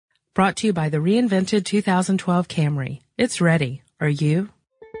Brought to you by the reinvented 2012 Camry. It's ready. Are you?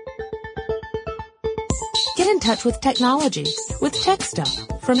 Get in touch with technology with Tech Stuff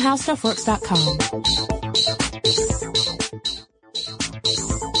from HowStuffWorks.com.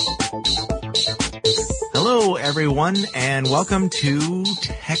 Hello, everyone, and welcome to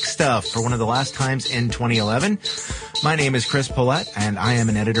Tech Stuff for one of the last times in 2011. My name is Chris Pollette, and I am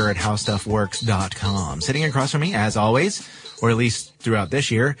an editor at HowStuffWorks.com. Sitting across from me, as always, or at least throughout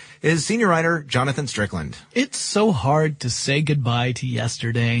this year, is senior writer Jonathan Strickland. It's so hard to say goodbye to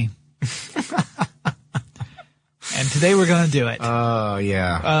yesterday. And today we're going to do it. Oh,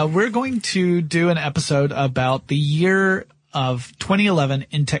 yeah. We're going to do an episode about the year of 2011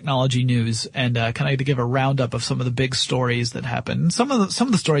 in technology news and kind of to give a roundup of some of the big stories that happened. Some of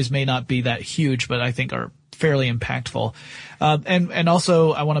the stories may not be that huge, but I think are fairly impactful. And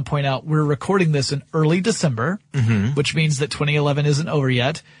also I want to point out we're recording this in early December, which means that 2011 isn't over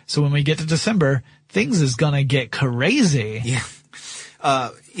yet. So when we get to December, things is going to get crazy. Yeah.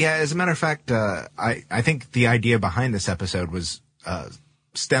 As a matter of fact, I think the idea behind this episode was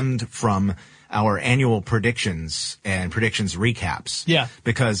stemmed from our annual predictions and predictions recaps. Yeah.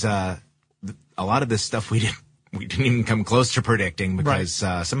 Because a lot of this stuff we didn't even come close to predicting because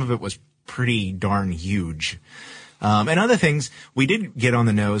some of it was pretty darn huge. And other things we did get on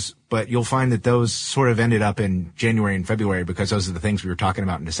the nose, but you'll find that those sort of ended up in January and February because those are the things we were talking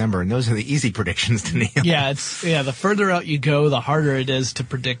about in December, and those are the easy predictions to nail. Yeah, the further out you go, the harder it is to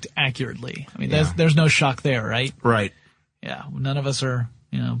predict accurately. I mean, there's no shock there, right? Right. Yeah, none of us are,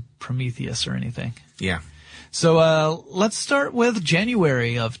 Prometheus or anything. Yeah. So, let's start with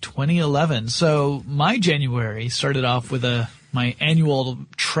January of 2011. So, my January started off with my annual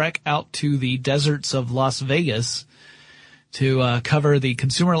trek out to the deserts of Las Vegas to cover the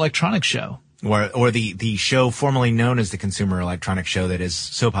Consumer Electronics Show. Or the show formerly known as the Consumer Electronics Show that is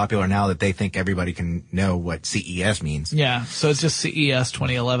so popular now that they think everybody can know what CES means. Yeah, so it's just CES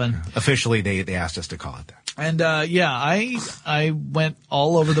 2011. Officially, they asked us to call it that. And I went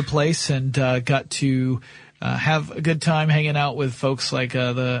all over the place and got to have a good time hanging out with folks like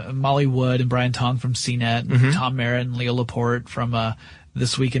the Molly Wood and Brian Tong from CNET, and Tom Merritt and Leo Laporte from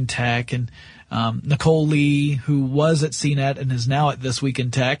This Week in Tech, and Nicole Lee, who was at CNET and is now at This Week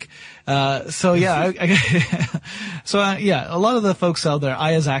in Tech. A lot of the folks out there,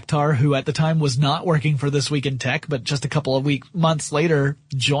 Ayaz Akhtar, who at the time was not working for This Week in Tech, but just a couple of months later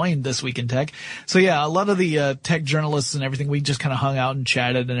joined This Week in Tech. So yeah, a lot of the tech journalists and everything, we just kind of hung out and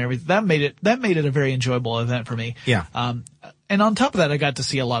chatted and everything. That made it a very enjoyable event for me. Yeah. And on top of that, I got to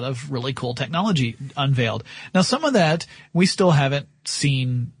see a lot of really cool technology unveiled. Now, some of that we still haven't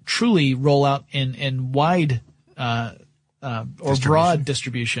seen truly roll out in wide or broad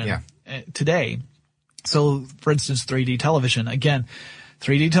distribution today. So, for instance, 3D television. Again,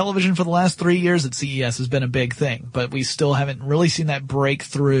 3D television for the last 3 years at CES has been a big thing, but we still haven't really seen that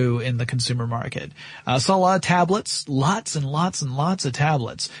breakthrough in the consumer market. Saw a lot of tablets, lots and lots and lots of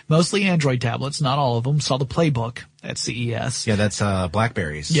tablets, mostly Android tablets, not all of them. Saw the Playbook at CES. Yeah, that's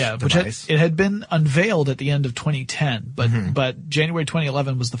BlackBerry's device. It had been unveiled at the end of 2010, but January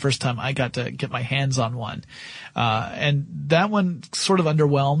 2011 was the first time I got to get my hands on one. And that one sort of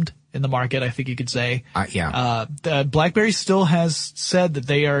underwhelmed in the market, I think you could say. BlackBerry still has said that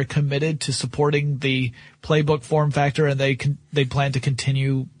they are committed to supporting the Playbook form factor, and they plan to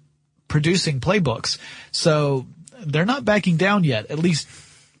continue producing Playbooks. So they're not backing down yet. At least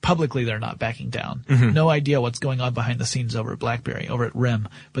publicly, they're not backing down. No idea what's going on behind the scenes over at BlackBerry, over at RIM,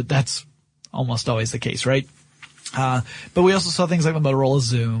 but that's almost always the case, right? But we also saw things like the Motorola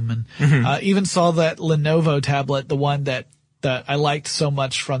Zoom, and even saw that Lenovo tablet, the one that I liked so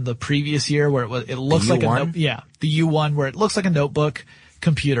much from the previous year, where it looks like the U1, where it looks like a notebook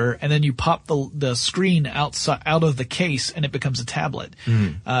computer, and then you pop the screen out of the case and it becomes a tablet.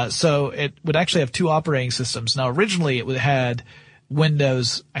 So it would actually have two operating systems. Now originally it had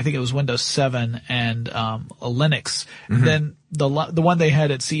Windows, I think it was Windows 7 and a Linux. And then the one they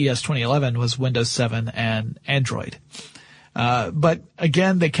had at CES 2011 was Windows 7 and Android. But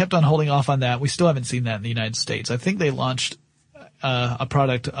again, they kept on holding off on that. We still haven't seen that in the United States. I think they launched a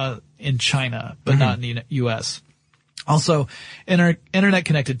product in China, but not in the U.S. Also,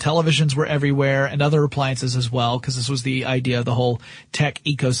 internet-connected televisions were everywhere, and other appliances as well, because this was the idea of the whole tech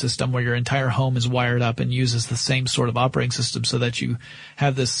ecosystem where your entire home is wired up and uses the same sort of operating system so that you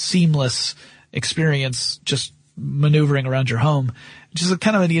have this seamless experience just maneuvering around your home, which is a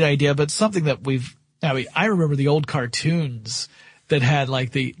kind of a neat idea, but something that I remember the old cartoons that had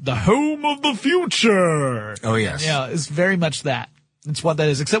like the home of the future. Oh, yes. Yeah, it's very much that. It's what that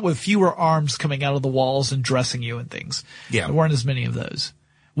is, except with fewer arms coming out of the walls and dressing you and things. Yeah. There weren't as many of those.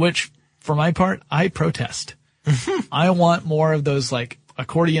 which for my part, I protest. I want more of those like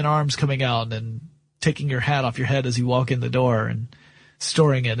accordion arms coming out and taking your hat off your head as you walk in the door and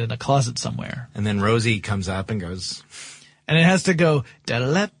storing it in a closet somewhere. And then Rosie comes up and goes, and it has to go da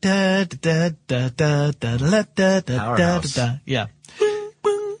da da da da da da da da da da. Yeah.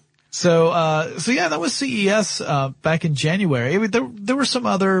 So yeah, that was CES back in January. I mean, there were some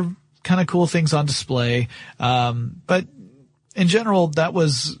other kind of cool things on display, but in general,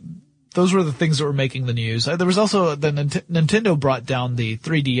 those were the things that were making the news. There was also Nintendo brought down the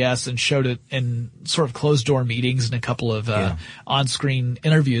 3DS and showed it in sort of closed door meetings and a couple of on-screen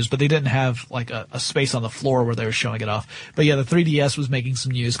interviews, but they didn't have like a space on the floor where they were showing it off. But yeah, the 3DS was making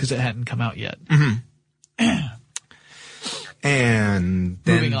some news because it hadn't come out yet. Mm-hmm. And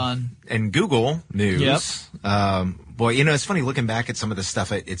then, moving on. And Google news. Yep. Boy, it's funny looking back at some of the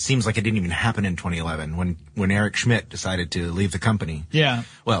stuff. It seems like it didn't even happen in 2011 when Eric Schmidt decided to leave the company. Yeah.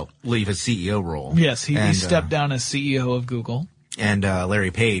 Well, leave his CEO role. Yes, he stepped down as CEO of Google. And Larry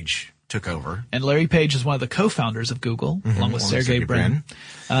Page took over. And Larry Page is one of the co-founders of Google, along with Sergey Brin.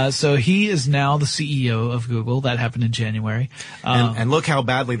 So he is now the CEO of Google. That happened in January. And look how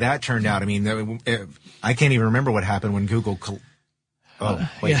badly that turned out. I mean, I can't even remember what happened when Google. No,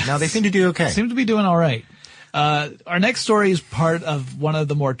 they seem to do okay. Seem to be doing all right. Our next story is part of one of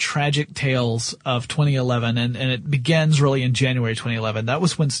the more tragic tales of 2011, and it begins really in January 2011. That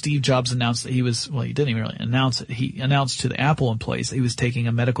was when Steve Jobs announced that he didn't even really announce it. He announced to the Apple employees that he was taking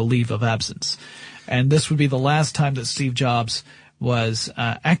a medical leave of absence. And this would be the last time that Steve Jobs was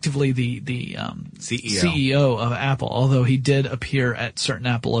actively the CEO of Apple, although he did appear at certain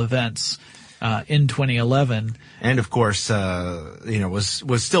Apple events in 2011. And of course,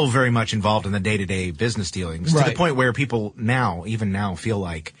 was still very much involved in the day-to-day business dealings, to the point where people even now feel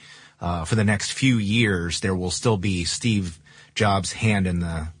like for the next few years there will still be Steve Jobs' hand in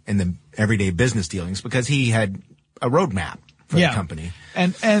the everyday business dealings, because he had a roadmap for the company.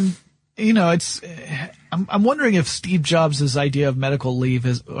 And I'm wondering if Steve Jobs' idea of medical leave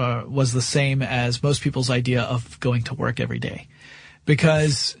was the same as most people's idea of going to work every day,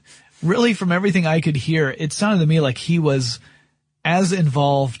 because really, from everything I could hear, it sounded to me like he was as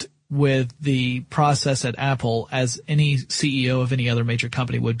involved with the process at Apple as any CEO of any other major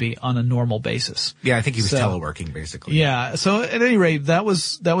company would be on a normal basis. Yeah, I think he was teleworking, basically. Yeah. So at any rate, that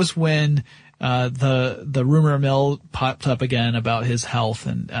was when the rumor mill popped up again about his health,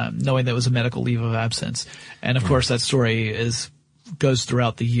 and knowing that it was a medical leave of absence. And of course, that story goes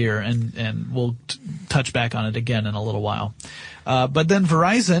throughout the year, and we'll touch back on it again in a little while. But then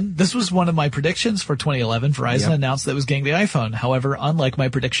Verizon, this was one of my predictions for 2011. Verizon announced that it was getting the iPhone. However, unlike my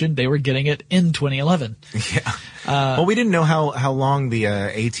prediction, they were getting it in 2011. Yeah. Well, we didn't know how long the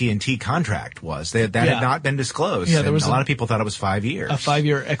AT&T contract was. That had not been disclosed. Yeah, there was a lot of people thought it was 5 years. A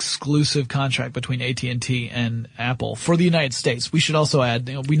 5-year exclusive contract between AT&T and Apple for the United States. We should also add,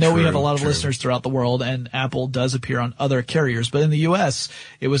 we know we have a lot of listeners throughout the world, and Apple does appear on other carriers, but in the U.S.,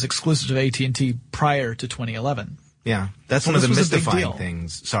 it was exclusive to AT&T prior to 2011. Yeah, that's one of the mystifying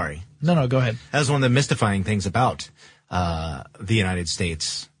things. Sorry. No, go ahead. That was one of the mystifying things about the United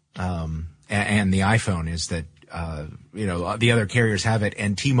States and the iPhone, is that the other carriers have it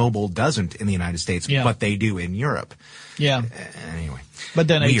and T-Mobile doesn't in the United States, but they do in Europe. Yeah. Anyway. But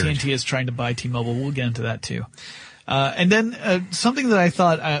then AT&T is trying to buy T-Mobile. We'll get into that too. And then something that I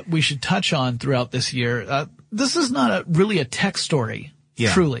thought we should touch on throughout this year. This is not really a tech story.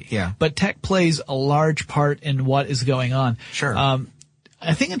 Truly. Yeah. But tech plays a large part in what is going on. Sure.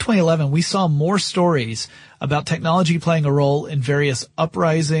 I think in 2011 we saw more stories about technology playing a role in various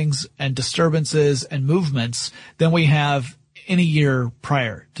uprisings and disturbances and movements than we have any year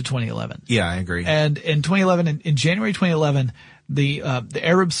prior to 2011. Yeah, I agree. And in 2011, in January 2011, the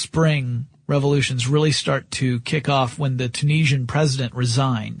Arab Spring revolutions really start to kick off when the Tunisian president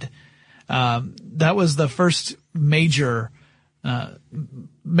resigned. That was the first major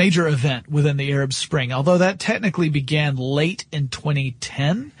event within the Arab Spring, although that technically began late in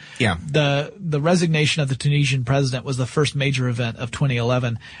 2010. Yeah. The resignation of the Tunisian president was the first major event of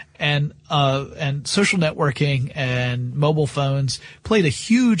 2011. And social networking and mobile phones played a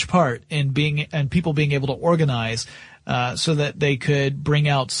huge part in people being able to organize, so that they could bring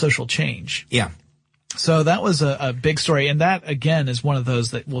out social change. Yeah. So that was a big story, and that again is one of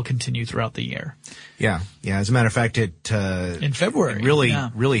those that will continue throughout the year. Yeah. As a matter of fact, it in February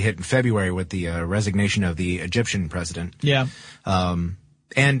really hit in February with the resignation of the Egyptian president. Yeah.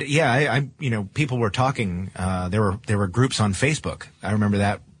 And yeah, people were talking. There were groups on Facebook. I remember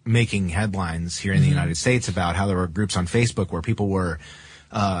that making headlines here in the United States about how there were groups on Facebook where people were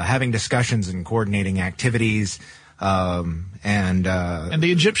having discussions and coordinating activities. And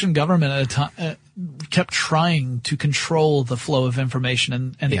the Egyptian government at a time kept trying to control the flow of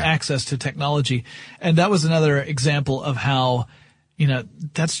information and the access to technology. And that was another example of how,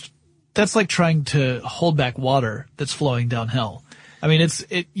 that's like trying to hold back water that's flowing downhill. I mean,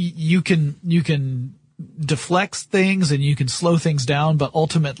 you can deflect things and you can slow things down, but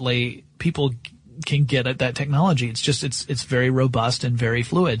ultimately people can get at that technology. It's very robust and very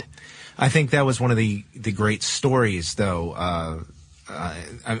fluid. I think that was one of the great stories, though,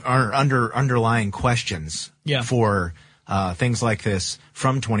 our underlying questions for things like this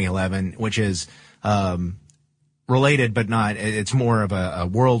from 2011, which is related but not. It's more of a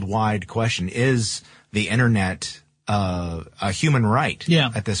worldwide question. Is the internet a human right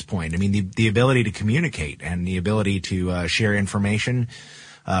at this point? I mean, the ability to communicate and the ability to share information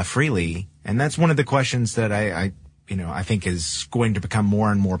freely, and that's one of the questions that I think is going to become more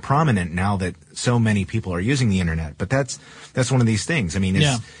and more prominent now that so many people are using the internet. But that's one of these things. I mean,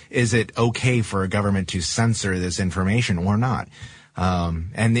 is it okay for a government to censor this information or not?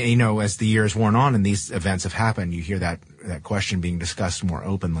 And as the years worn on and these events have happened, you hear that question being discussed more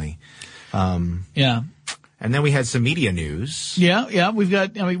openly. And then we had some media news. We've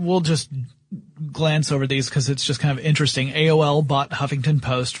got, we'll just glance over these because it's just kind of interesting. AOL bought Huffington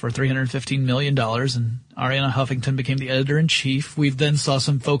Post for $315 million, and Arianna Huffington became the editor-in-chief. We've then saw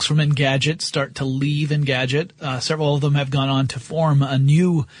some folks from Engadget start to leave Engadget. Several of them have gone on to form a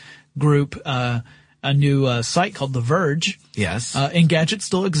new group, a new site called The Verge. Yes. Engadget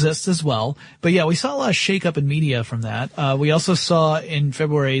still exists as well. But we saw a lot of shake-up in media from that. We also saw in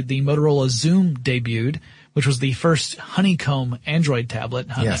February the Motorola Xoom debuted, which was the first Honeycomb Android tablet.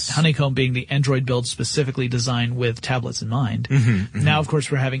 Honeycomb being the Android build specifically designed with tablets in mind. Now, of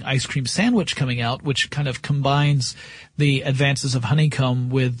course, we're having Ice Cream Sandwich coming out, which kind of combines the advances of Honeycomb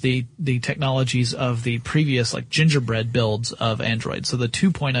with the technologies of the previous, like, gingerbread builds of Android. So the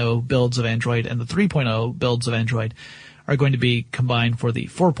 2.0 builds of Android and the 3.0 builds of Android are going to be combined for the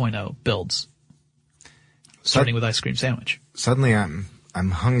 4.0 builds, starting with Ice Cream Sandwich. Suddenly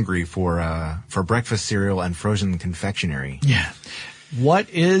I'm hungry for breakfast cereal and frozen confectionery. Yeah.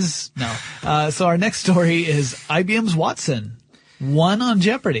 So our next story is IBM's Watson won on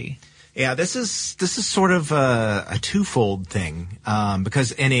Jeopardy. Yeah, this is sort of a twofold thing,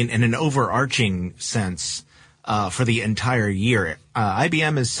 because in an overarching sense, for the entire year,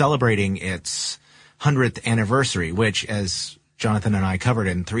 IBM is celebrating its 100th anniversary, which, as Jonathan and I covered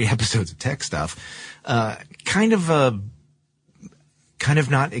in 3 episodes of Tech Stuff, kind of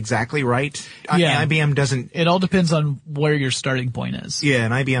not exactly right. IBM doesn't... It all depends on where your starting point is. Yeah,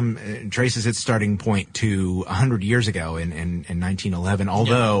 and IBM traces its starting point to 100 years ago in 1911,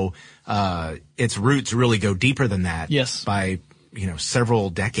 although its roots really go deeper than that. Yes. By,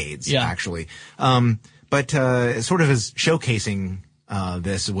 several decades, actually. But sort of as showcasing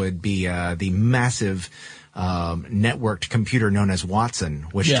this would be the massive networked computer known as Watson,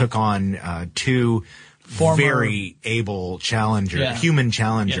 which took on 2... very able human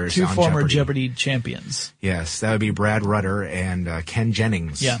challengers. 2 on former Jeopardy champions. Yes, that would be Brad Rutter and Ken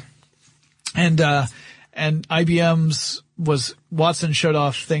Jennings. Yeah, and IBM's Watson showed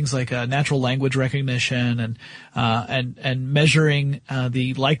off things like natural language recognition and measuring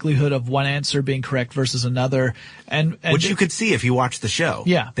the likelihood of one answer being correct versus another, and which you could see if you watched the show.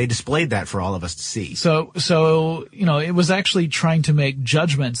 Yeah, they displayed that for all of us to see. So it was actually trying to make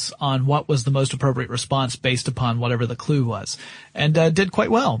judgments on what was the most appropriate response based upon whatever the clue was, and did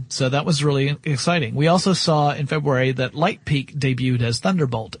quite well. So that was really exciting. We also saw in February that Lightpeak debuted as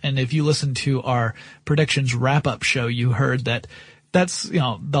Thunderbolt, and if you listened to our predictions wrap-up show, you heard that's the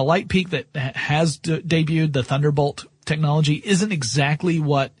Lightpeak that has debuted, the Thunderbolt technology, isn't exactly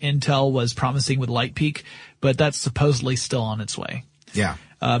what Intel was promising with Lightpeak, but that's supposedly still on its way. Yeah.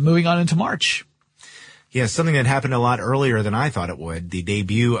 Moving on into March. Yeah, something that happened a lot earlier than I thought it would, the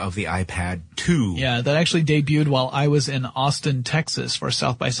debut of the iPad 2. Yeah, that actually debuted while I was in Austin, Texas for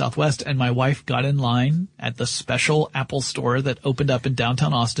South by Southwest, and my wife got in line at the special Apple store that opened up in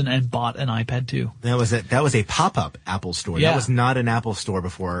downtown Austin and bought an iPad 2. That was a pop-up Apple store. Yeah. That was not an Apple store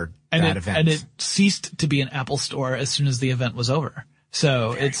before that event. And it ceased to be an Apple store as soon as the event was over.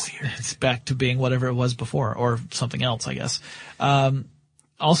 So it's back to being whatever it was before, or something else, I guess.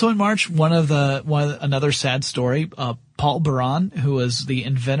 Also in March, another sad story, Paul Baran, who was the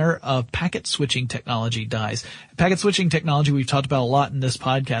inventor of packet switching technology, dies. Packet switching technology we've talked about a lot in this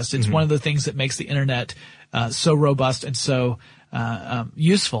podcast. It's one of the things that makes the internet so robust and so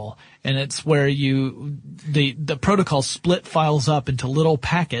useful. And it's where the protocol split files up into little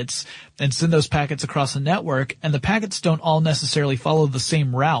packets and send those packets across a network. And the packets don't all necessarily follow the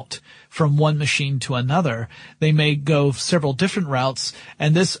same route from one machine to another. They may go several different routes,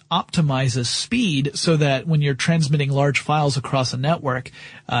 and this optimizes speed so that when you're transmitting large files across a network,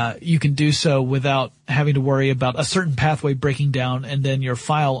 you can do so without having to worry about a certain pathway breaking down, and then your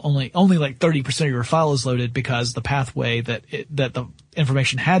file only like 30% of your file is loaded because the pathway that the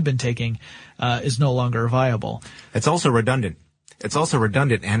information had been taking is no longer viable. It's also redundant.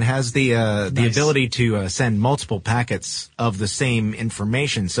 And has the ability to send multiple packets of the same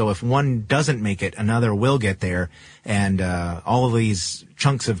information. So if one doesn't make it, another will get there, and all of these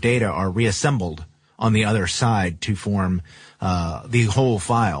chunks of data are reassembled on the other side to form the whole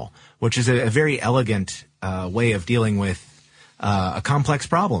file, which is a very elegant way of dealing with a complex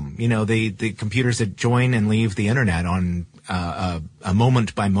problem. You know, the computers that join and leave the internet on a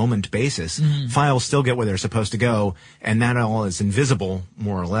moment-by-moment basis, files still get where they're supposed to go, and that all is invisible,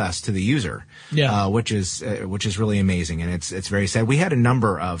 more or less, to the user. Yeah. Which is really amazing, and it's very sad. We had a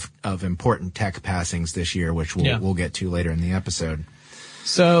number of important tech passings this year, which we'll get to later in the episode.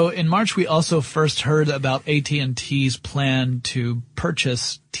 So in March, we also first heard about AT&T's plan to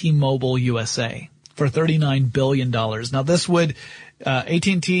purchase T-Mobile USA for $39 billion. Now this would,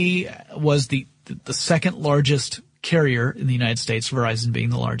 AT&T was the second largest carrier in the United States, Verizon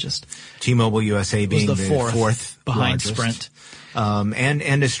being the largest. T-Mobile USA being the fourth behind largest. Sprint.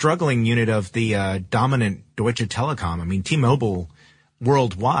 And a struggling unit of the dominant Deutsche Telekom. I mean, T-Mobile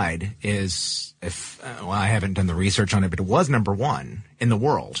worldwide is, I haven't done the research on it, but it was number one in the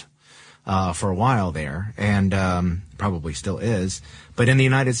world for a while there, and probably still is. But in the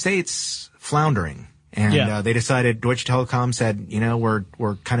United States, floundering. And they decided, Deutsche Telekom said, you know,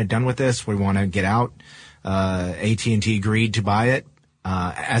 we're kind of done with this. We want to get out. AT&T agreed to buy it.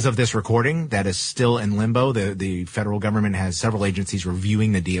 As of this recording, that is still in limbo. The federal government has several agencies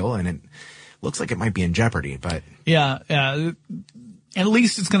reviewing the deal, and it looks like it might be in jeopardy, but. Yeah. At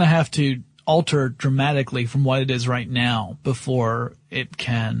least it's going to have to alter dramatically from what it is right now before it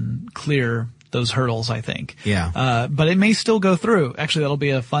can clear those hurdles, I think. Yeah. But it may still go through. Actually, that'll be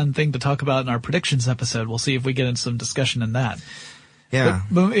a fun thing to talk about in our predictions episode. We'll see if we get into some discussion in that. Yeah.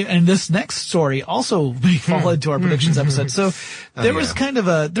 And this next story also may fall into our predictions episode. So there was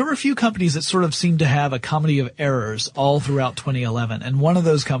there were a few companies that sort of seemed to have a comedy of errors all throughout 2011. And one of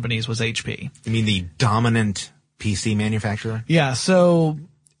those companies was HP. You mean the dominant PC manufacturer? Yeah. So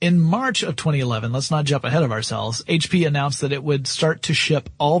in March of 2011, let's not jump ahead of ourselves, HP announced that it would start to ship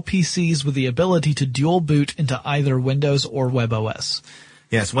all PCs with the ability to dual boot into either Windows or WebOS.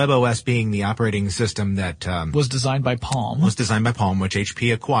 Yes, WebOS being the operating system that was designed by Palm. which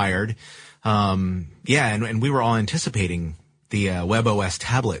HP acquired. And we were all anticipating the WebOS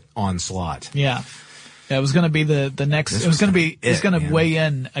tablet onslaught. Yeah. It was going to be the next. It was going to weigh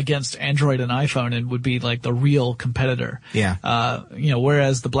in against Android and iPhone and would be like the real competitor. Yeah.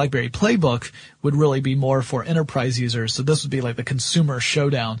 Whereas the BlackBerry Playbook would really be more for enterprise users. So this would be like the consumer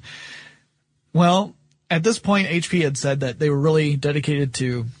showdown. Well, at this point, HP had said that they were really dedicated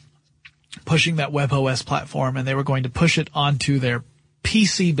to pushing that WebOS platform, and they were going to push it onto their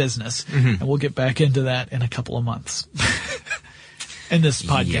PC business. And we'll get back into that in a couple of months. In this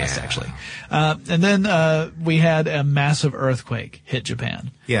podcast, actually. And then we had a massive earthquake hit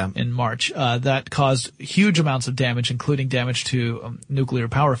Japan in March. That caused huge amounts of damage, including damage to a nuclear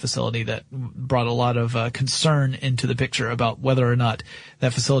power facility that brought a lot of concern into the picture about whether or not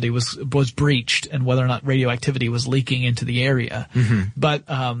that facility was breached and whether or not radioactivity was leaking into the area. But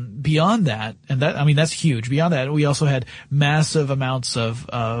beyond that, and that's huge. Beyond that, we also had massive amounts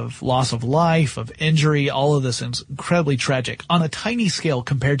of loss of life, of injury. All of this is incredibly tragic. On a tiny scale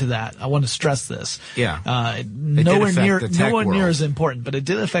compared to that, I want to stress this. Nowhere near as important, but it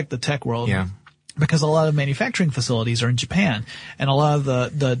did affect the tech world. Yeah. Because a lot of manufacturing facilities are in Japan, and a lot of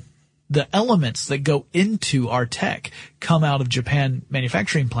the elements that go into our tech come out of Japan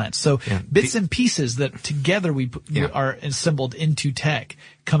manufacturing plants. So bits and pieces that together are assembled into tech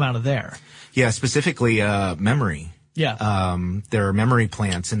come out of there. Yeah, specifically memory. Yeah. There are memory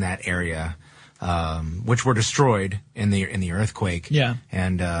plants in that area. Which were destroyed in the earthquake. Yeah.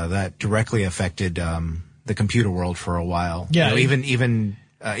 And that directly affected the computer world for a while. Yeah. Even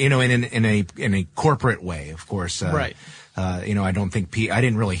in a corporate way, of course. Right. I don't think I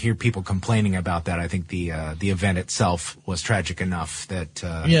didn't really hear people complaining about that. I think the event itself was tragic enough that.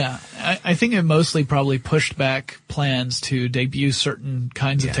 I think it mostly probably pushed back plans to debut certain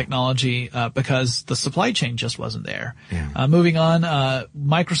kinds of technology because the supply chain just wasn't there. Yeah. Moving on,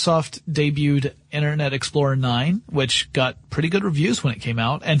 Microsoft debuted Internet Explorer 9, which got pretty good reviews when it came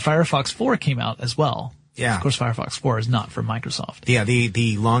out, and Firefox 4 came out as well. Yeah. Of course, Firefox 4 is not from Microsoft. Yeah,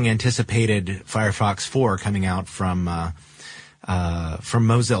 the long anticipated Firefox 4 coming out from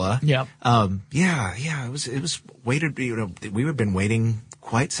Mozilla. Yeah. It was waited, we have been waiting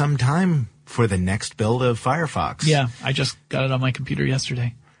quite some time for the next build of Firefox. Yeah, I just got it on my computer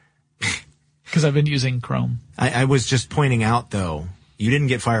yesterday. Because I've been using Chrome. I was just pointing out though, you didn't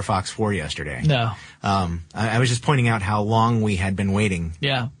get Firefox 4 yesterday. No. I was just pointing out how long we had been waiting.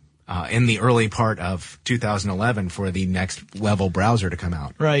 Yeah. In the early part of 2011 for the next level browser to come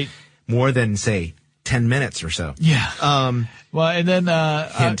out. Right. More than, say, 10 minutes or so. Yeah. Well, and then,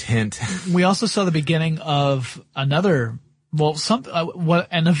 hint. We also saw the beginning of another,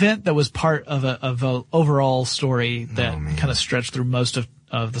 an event that was part of a overall story that kind of stretched through most of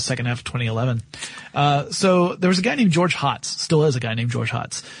the second half of 2011. So there was a guy named George Hotz, still is a guy named George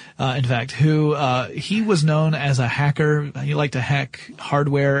Hotz, in fact, who, he was known as a hacker. He liked to hack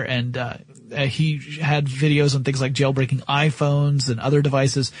hardware and, he had videos on things like jailbreaking iPhones and other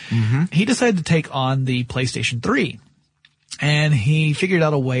devices. Mm-hmm. He decided to take on the PlayStation 3. And he figured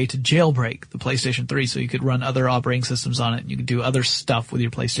out a way to jailbreak the PlayStation 3 so you could run other operating systems on it and you could do other stuff with your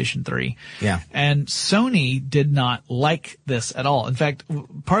PlayStation 3. Yeah. And Sony did not like this at all. In fact,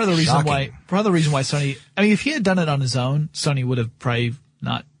 part of the reason why Sony, if he had done it on his own, Sony would have probably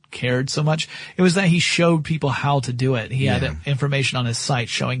not cared so much. It was that he showed people how to do it. He had information on his site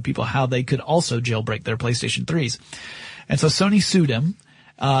showing people how they could also jailbreak their PlayStation 3s. And so Sony sued him.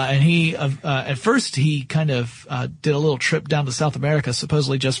 And he, at first he kind of, did a little trip down to South America,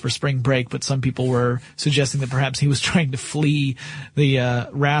 supposedly just for spring break, but some people were suggesting that perhaps he was trying to flee the,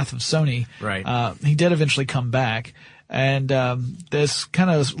 wrath of Sony. Right. He did eventually come back, and, this kind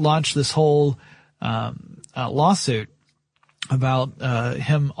of launched this whole, lawsuit about,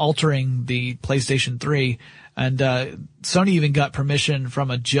 him altering the PlayStation 3, and, Sony even got permission from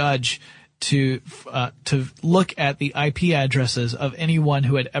a judge to look at the IP addresses of anyone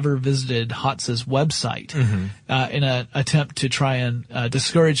who had ever visited Hotz's website, in an attempt to try and,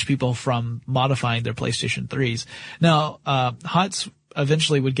 discourage people from modifying their PlayStation 3s. Now, Hotz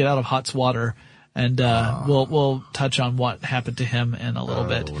eventually would get out of Hot's water, and, we'll touch on what happened to him in a little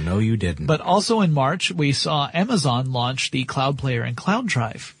bit. No, you didn't. But also in March, we saw Amazon launch the Cloud Player and Cloud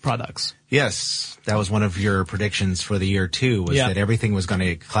Drive products. Yes, that was one of your predictions for the year too, was that everything was going to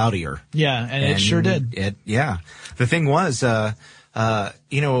get cloudier. Yeah, and it sure did. The thing was,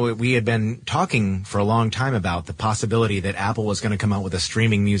 we had been talking for a long time about the possibility that Apple was going to come out with a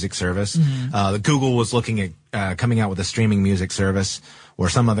streaming music service. Google was looking at coming out with a streaming music service or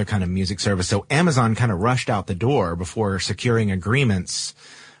some other kind of music service. So Amazon kind of rushed out the door before securing agreements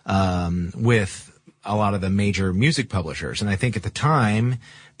with a lot of the major music publishers. And I think at the time,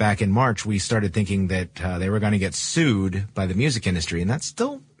 back in March, we started thinking that they were going to get sued by the music industry, and that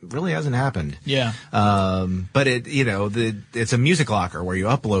still really hasn't happened. Yeah. But it's a music locker where you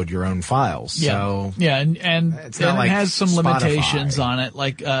upload your own files. Yeah. So and it's not like it has some Spotify. limitations on it.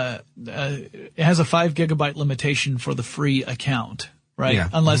 Like, it has a 5 gigabyte limitation for the free account. Right. Yeah.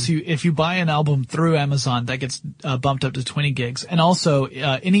 Unless if you buy an album through Amazon, that gets bumped up to 20 gigs. And also,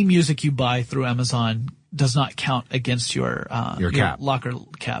 any music you buy through Amazon does not count against your cap. Locker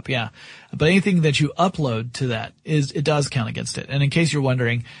cap. Yeah. But anything that you upload to that it does count against it. And in case you're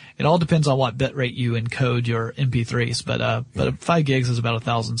wondering, it all depends on what bitrate you encode your MP3s. But 5 gigs is about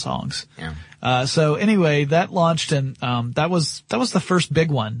 1,000 songs. Yeah. So anyway, that launched, and that was the first big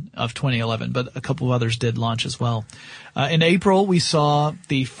one of 2011, but a couple of others did launch as well. In April, we saw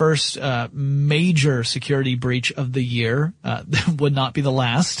the first major security breach of the year. Would not be the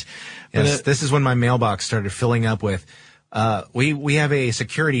last. Yes, this is when my mailbox started filling up with, we have a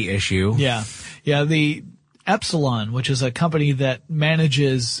security issue. Yeah. The Epsilon, which is a company that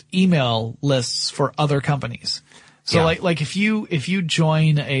manages email lists for other companies. So like if you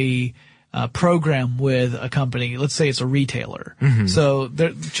join a program with a company, let's say it's a retailer. So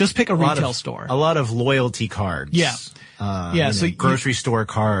just pick a retail store. A lot of loyalty cards. Yeah. So grocery store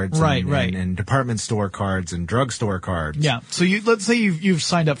cards, right, and department store cards and drugstore cards. Yeah. So let's say you've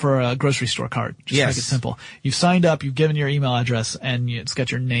signed up for a grocery store card. Just yes. Make it simple. You've signed up, you've given your email address, and it's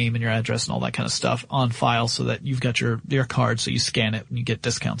got your name and your address and all that kind of stuff on file so that you've got your card, so you scan it and you get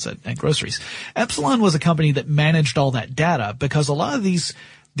discounts at groceries. Epsilon was a company that managed all that data because a lot of these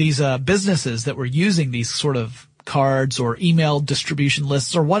businesses that were using these sort of cards or email distribution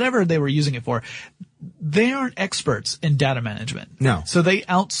lists or whatever they were using it for, they aren't experts in data management. No. So they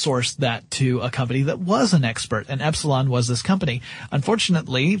outsourced that to a company that was an expert, and Epsilon was this company.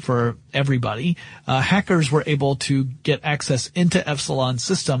 Unfortunately for everybody, hackers were able to get access into Epsilon's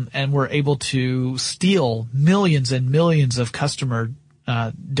system and were able to steal millions and millions of customer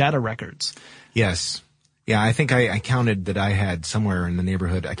data records. Yes. Yeah, I think I counted that I had somewhere in the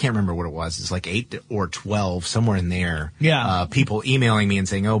neighborhood, I can't remember what it was, it's like 8 or 12, somewhere in there. Yeah. People emailing me and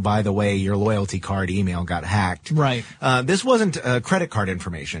saying, oh, by the way, your loyalty card email got hacked. Right. This wasn't credit card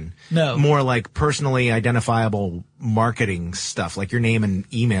information. No. More like personally identifiable marketing stuff, like your name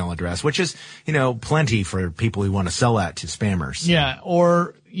and email address, which is, plenty for people who want to sell that to spammers. Yeah,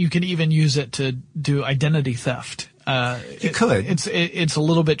 or you can even use it to do identity theft. You could. It's a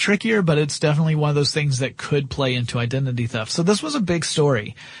little bit trickier, but it's definitely one of those things that could play into identity theft. So this was a big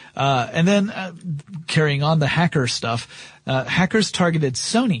story. And then carrying on the hacker stuff, hackers targeted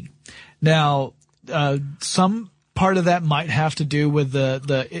Sony. Now, some part of that might have to do with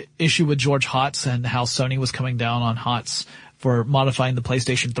the issue with George Hotz and how Sony was coming down on Hotz for modifying the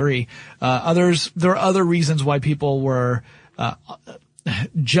PlayStation 3. There are other reasons why people were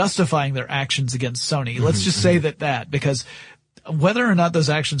justifying their actions against Sony. Let's just say that because whether or not those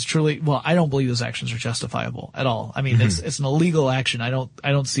actions I don't believe those actions are justifiable at all. I mean, it's an illegal action. I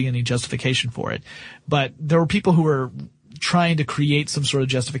don't see any justification for it. But there were people who were trying to create some sort of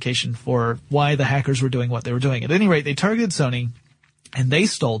justification for why the hackers were doing what they were doing. At any rate, they targeted Sony and they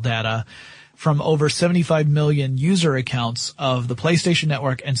stole data from over 75 million user accounts of the PlayStation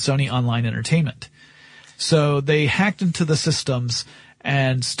Network and Sony Online Entertainment. So they hacked into the systems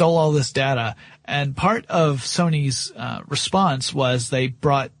and stole all this data. And part of Sony's response was they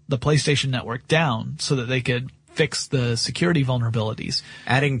brought the PlayStation Network down so that they could fix the security vulnerabilities.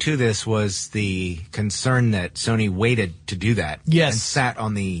 Adding to this was the concern that Sony waited to do that. Yes. And sat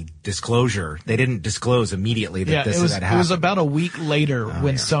on the disclosure. They didn't disclose immediately that had happened. It was about a week later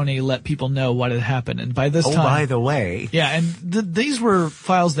when Sony let people know what had happened. And by this time... Oh, by the way... Yeah, and these were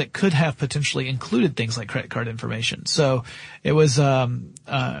files that could have potentially included things like credit card information. So it was, it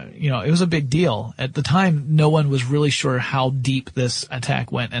was a big deal. At the time, no one was really sure how deep this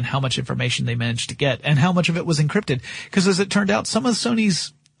attack went and how much information they managed to get and how much of it was encrypted. Because as it turned out, some of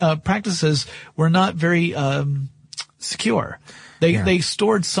Sony's practices were not very secure. They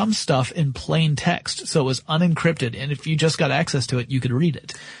stored some stuff in plain text, so it was unencrypted, and if you just got access to it, you could read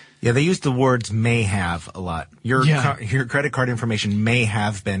it. Yeah, they used the words may have a lot. Your credit card information may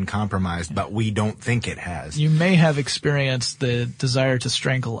have been compromised, but we don't think it has. You may have experienced the desire to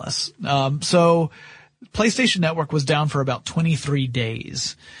strangle us. So PlayStation Network was down for about 23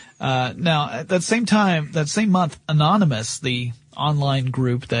 days. Now, at that same month, Anonymous, the online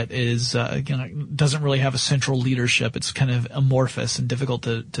group that is, doesn't really have a central leadership. It's kind of amorphous and difficult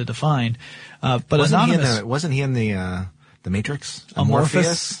to define. But Anonymous. Wasn't he in the Matrix?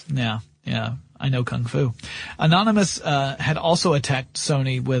 Amorphous? Yeah. I know Kung Fu. Anonymous, had also attacked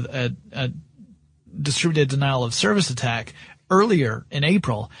Sony with a distributed denial of service attack earlier in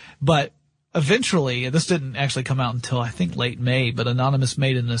April, but eventually, this didn't actually come out until I think late May, but Anonymous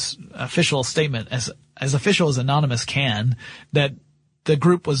made an official statement, as official as Anonymous can, that the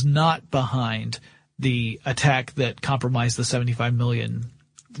group was not behind the attack that compromised the 75 million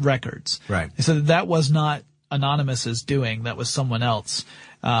records. Right. So that was not Anonymous's doing, that was someone else.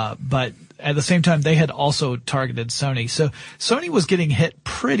 But at the same time, they had also targeted Sony. So Sony was getting hit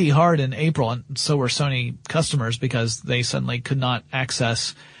pretty hard in April, and so were Sony customers because they suddenly could not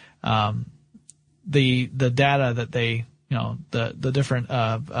access the data that they, the different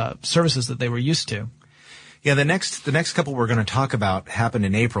services that they were used to. Yeah, the next couple we're going to talk about happened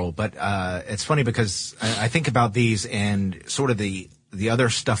in April, but it's funny because I think about these and sort of the other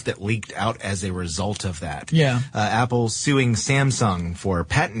stuff that leaked out as a result of that. Yeah. Apple suing Samsung for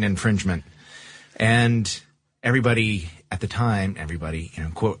patent infringement, and everybody at the time,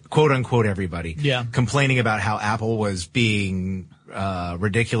 quote unquote everybody, complaining about how Apple was being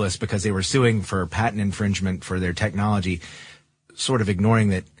ridiculous because they were suing for patent infringement for their technology, sort of ignoring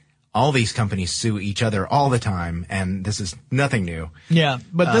that all these companies sue each other all the time, and this is nothing new. Yeah,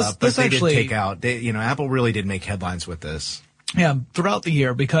 but this they actually did take out. Apple really did make headlines with this. Yeah, throughout the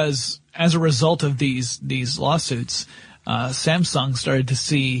year, because as a result of these lawsuits, Samsung started to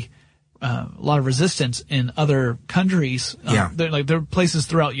see a lot of resistance in other countries. There are places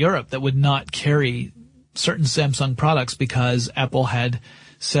throughout Europe that would not carry certain Samsung products because Apple had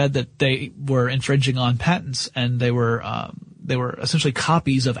said that they were infringing on patents, and they were essentially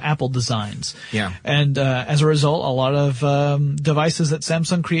copies of Apple designs. Yeah. And as a result, a lot of devices that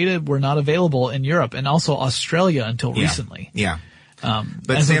Samsung created were not available in Europe and also Australia until recently. Yeah.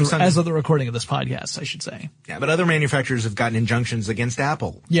 But as of the recording of this podcast, I should say. Yeah, but other manufacturers have gotten injunctions against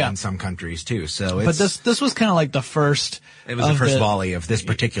Apple in some countries too. So but this was kind of like the first. It was the first volley of this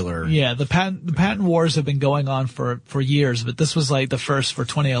particular. Yeah, the patent wars have been going on for years, but this was like the first for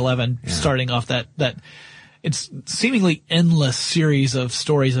 2011, starting off that it's seemingly endless series of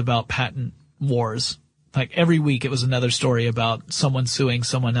stories about patent wars. Like every week, it was another story about someone suing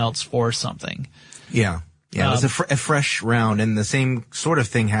someone else for something. Yeah. Yeah, it was a fresh round, and the same sort of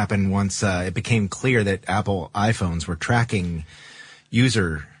thing happened once it became clear that Apple iPhones were tracking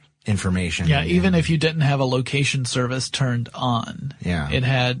user information. Yeah, even if you didn't have a location service turned on, it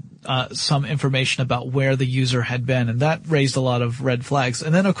had some information about where the user had been, and that raised a lot of red flags.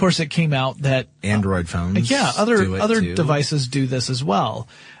 And then, of course, it came out that Android phones, other devices do this as well,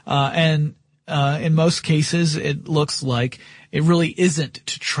 and in most cases, it looks like it really isn't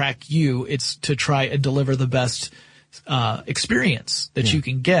to track you. It's to try and deliver the best experience that you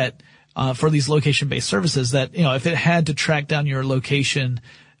can get for these location-based services. That, if it had to track down your location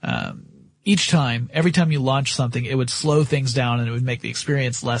every time you launch something, it would slow things down and it would make the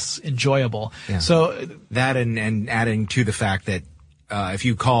experience less enjoyable. Yeah. So that and adding to the fact that if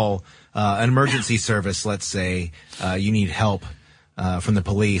you call an emergency service, let's say you need help from the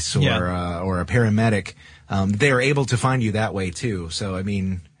police or a paramedic, they are able to find you that way too. So, I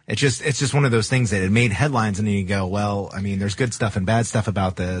mean, it's just one of those things that it made headlines, and then you go, well, I mean, there's good stuff and bad stuff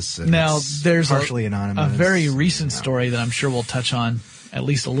about this. And now, there's partially anonymous. A very recent story that I'm sure we'll touch on at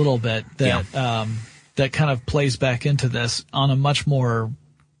least a little bit that kind of plays back into this on a much more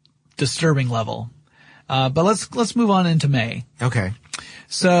disturbing level. But let's move on into May. Okay.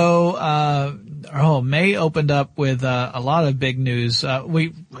 So, May opened up with a lot of big news.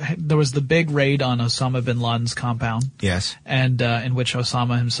 There was the big raid on Osama bin Laden's compound. Yes. And in which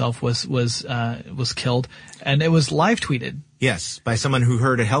Osama himself was killed, and it was live tweeted. Yes, by someone who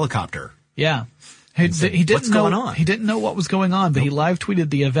heard a helicopter. Yeah. He didn't know He didn't know what was going on, but he live tweeted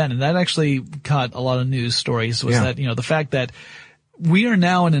the event, and that actually caught a lot of news stories. That the fact that we are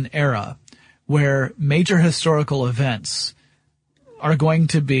now in an era where major historical events are going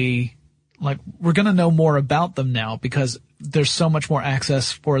to be like, we're going to know more about them now because there's so much more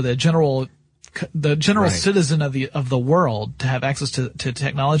access for the general citizen of the world to have access to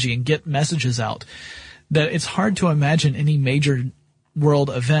technology and get messages out, that it's hard to imagine any major world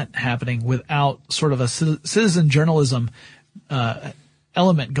event happening without sort of a citizen journalism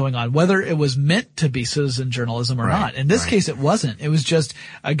element going on, whether it was meant to be citizen journalism or not. In this case, it wasn't. It was just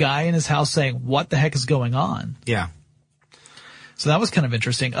a guy in his house saying, what the heck is going on? Yeah. So that was kind of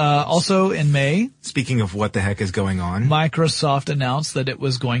interesting. Also in May, speaking of what the heck is going on, Microsoft announced that it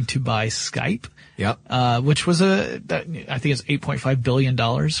was going to buy Skype. Yep. Which was I think it's $8.5 billion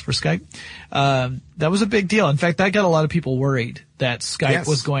for Skype. That was a big deal. In fact, that got a lot of people worried that Skype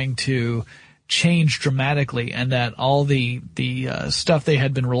was going to change dramatically, and that all the stuff they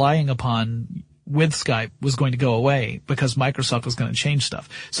had been relying upon with Skype was going to go away because Microsoft was going to change stuff.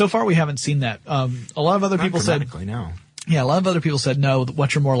 So far, we haven't seen that. A lot of other people said no. Yeah, a lot of other people said no.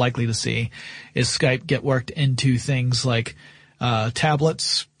 What you're more likely to see is Skype get worked into things like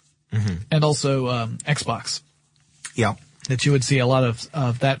tablets and also Xbox. Yeah, that you would see a lot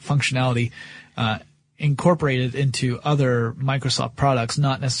of that functionality incorporated into other Microsoft products.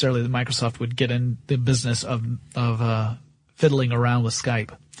 Not necessarily that Microsoft would get in the business of fiddling around with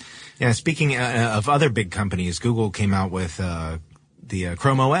Skype. Yeah, speaking of other big companies, Google came out with the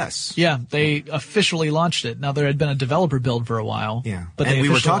Chrome OS. Yeah, they officially launched it. Now, there had been a developer build for a while. Yeah, but and we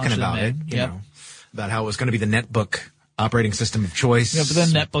were talking about it, you know, about how it was going to be the netbook operating system of choice. Yeah, but then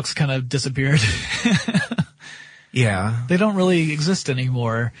netbooks kind of disappeared. Yeah. They don't really exist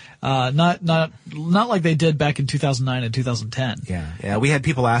anymore. Not like they did back in 2009 and 2010. Yeah. We had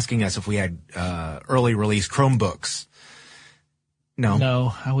people asking us if we had early release Chromebooks.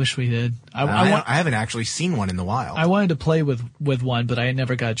 No, I wish we did. I haven't actually seen one in the wild. I wanted to play with one, but I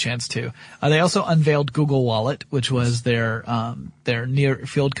never got a chance to. They also unveiled Google Wallet, which was their near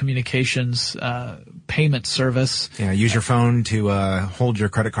field communications payment service. Yeah, use your phone to hold your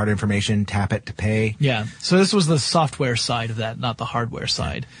credit card information, tap it to pay. Yeah. So this was the software side of that, not the hardware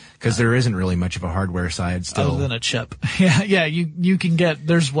side. Because there isn't really much of a hardware side still. Other than a chip. Yeah, you can get,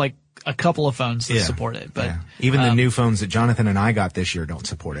 there's like a couple of phones that support it, but even the new phones that Jonathan and I got this year don't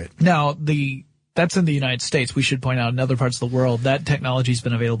support it. Now, that's in the United States. We should point out in other parts of the world that technology's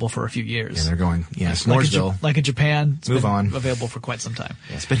been available for a few years. Yeah, they're going, Snoresville. Like in Japan, it's Move been on. available for quite some time.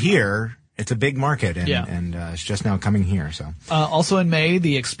 Yes, but here, it's a big market, and it's just now coming here, so. Also in May,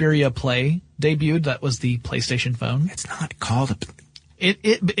 the Xperia Play debuted. That was the PlayStation phone. It's not called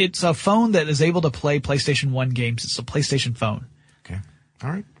It's a phone that is able to play PlayStation 1 games. It's a PlayStation phone. Okay. All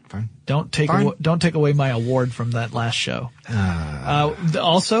right. Fine. Don't take away my award from that last show.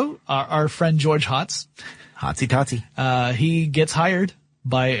 Also, our friend George Hotz. Hotsy totsy. He gets hired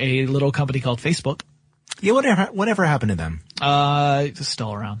by a little company called Facebook. Yeah, whatever happened to them? It's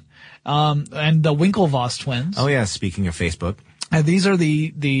still around. And the Winklevoss twins. Oh yeah, speaking of Facebook. These are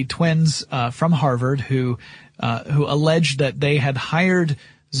the twins, from Harvard who alleged that they had hired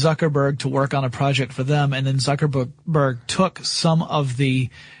Zuckerberg to work on a project for them, and then Zuckerberg took some of the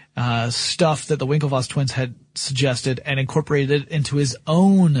stuff that the Winklevoss twins had suggested and incorporated it into his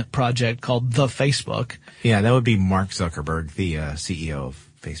own project called The Facebook. Yeah, that would be Mark Zuckerberg, the CEO of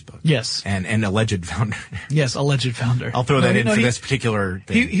Facebook. Yes. And alleged founder. Yes, alleged founder. I'll throw that in for this particular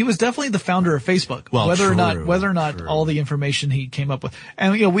thing. He was definitely the founder of Facebook. Well, whether or not all the information he came up with.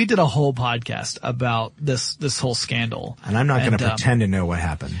 And we did a whole podcast about this whole scandal. And I'm not going to pretend to know what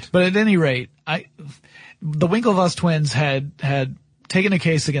happened. But at any rate, the Winklevoss twins had taken a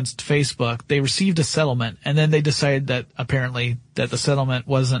case against Facebook. They received a settlement, and then they decided that apparently that the settlement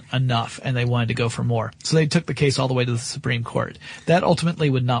wasn't enough and they wanted to go for more. So they took the case all the way to the Supreme Court. That ultimately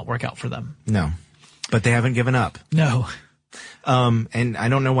would not work out for them. No. But they haven't given up. No. And I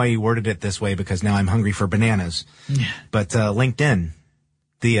don't know why you worded it this way, because now I'm hungry for bananas. Yeah. But LinkedIn,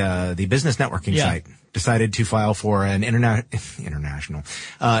 the business networking site, decided to file for an international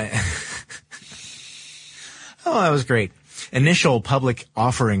oh, that was great. Initial public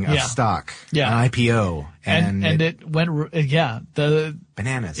offering of stock, an IPO, and it went, the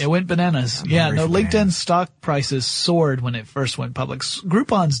bananas. It went bananas. LinkedIn stock prices soared when it first went public.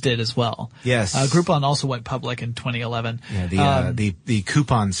 Groupon's did as well. Yes. Groupon also went public in 2011. Yeah, the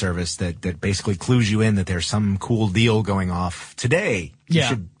coupon service that basically clues you in that there's some cool deal going off today. You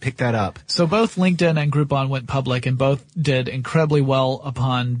should pick that up. So both LinkedIn and Groupon went public, and both did incredibly well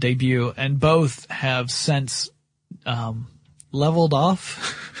upon debut, and both have since leveled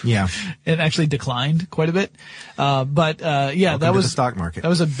off. Yeah. It actually declined quite a bit. Welcome that was the stock market. That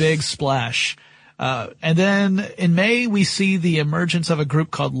was a big splash. And then in May, we see the emergence of a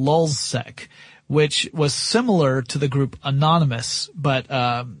group called Lulzsec, which was similar to the group Anonymous, but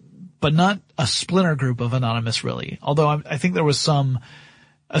not a splinter group of Anonymous, really. Although I think there was some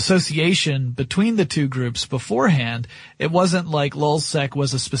association between the two groups beforehand. It wasn't like Lulzsec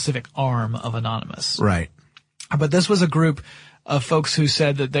was a specific arm of Anonymous. Right. But this was a group of folks who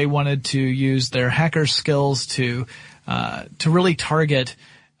said that they wanted to use their hacker skills to really target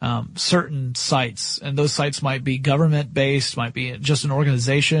certain sites, and those sites might be government-based, might be just an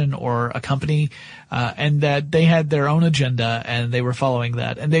organization or a company, and that they had their own agenda and they were following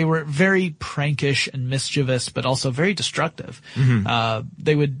that. And they were very prankish and mischievous, but also very destructive. Mm-hmm.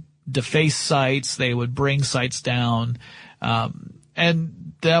 They would deface sites, they would bring sites down,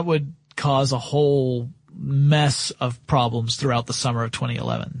 and that would cause a whole mess of problems throughout the summer of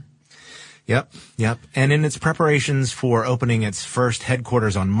 2011. Yep. And in its preparations for opening its first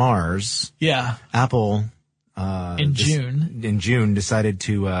headquarters on Mars, Apple in June decided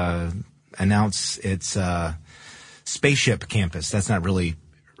to announce its spaceship campus. That's not really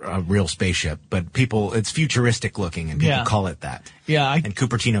a real spaceship, but it's futuristic looking, and people call it that. Yeah. In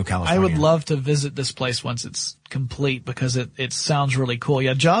Cupertino, California. I would love to visit this place once it's complete, because it sounds really cool.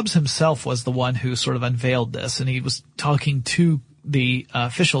 Yeah, Jobs himself was the one who sort of unveiled this, and he was talking to the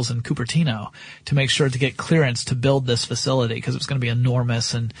officials in Cupertino to make sure to get clearance to build this facility, because it was going to be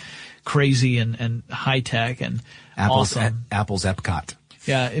enormous and crazy and high tech and awesome. Apple's Epcot.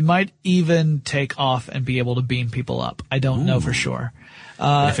 Yeah, it might even take off and be able to beam people up. I don't know for sure.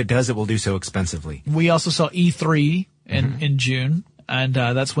 If it does, it will do so expensively. We also saw E3 in June, and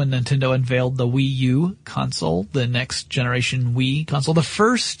that's when Nintendo unveiled the Wii U console, the next generation Wii console, the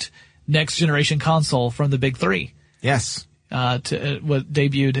first next generation console from the big three. Yes. What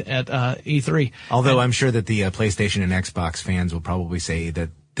debuted at E3. Although I'm sure that the PlayStation and Xbox fans will probably say that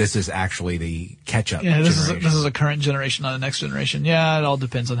this is actually the catch-up generation. This is a current generation, not a next generation. Yeah, it all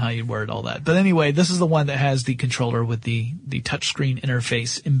depends on how you word all that. But anyway, this is the one that has the controller with the touchscreen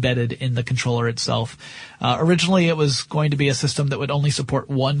interface embedded in the controller itself. Originally, it was going to be a system that would only support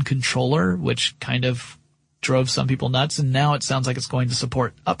one controller, which kind of drove some people nuts, and now it sounds like it's going to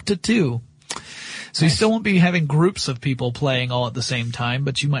support up to two. So you still won't be having groups of people playing all at the same time,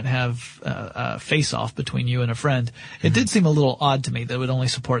 but you might have a face-off between you and a friend. It did seem a little odd to me that it would only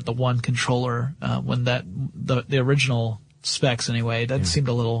support the one controller when the original specs anyway. That seemed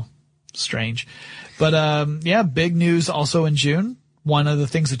a little strange. But big news also in June. One of the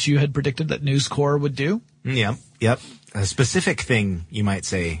things that you had predicted that News Corp would do. Yep. A specific thing, you might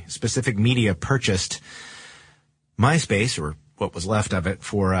say, specific media purchased MySpace, or what was left of it,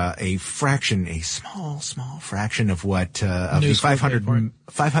 for a small fraction of what of the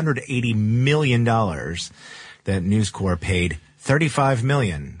 $580 million that News Corp paid. $35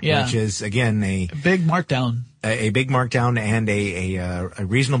 million, which is again a big markdown. A big markdown and a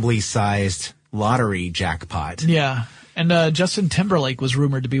reasonably sized lottery jackpot. Yeah, and Justin Timberlake was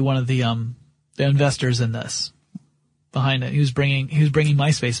rumored to be one of the investors in this. Behind it, he was bringing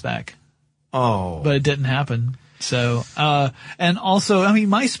MySpace back. Oh, but it didn't happen. So, and also, I mean,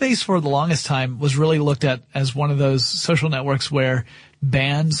 MySpace for the longest time was really looked at as one of those social networks where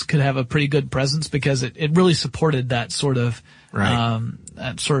bands could have a pretty good presence because it really supported that sort of,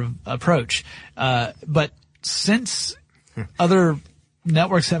 approach. But since other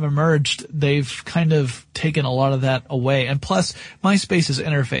networks have emerged, they've kind of taken a lot of that away. And plus, MySpace's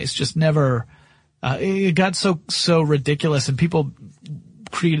interface just never, it got so ridiculous, and people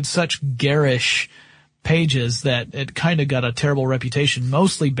created such garish pages that it kind of got a terrible reputation,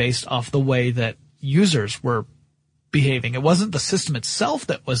 mostly based off the way that users were behaving. It wasn't the system itself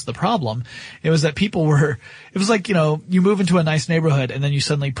that was the problem. It was that people were, it was like, you move into a nice neighborhood and then you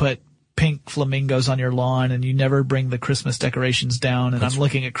suddenly put pink flamingos on your lawn and you never bring the Christmas decorations down. And I'm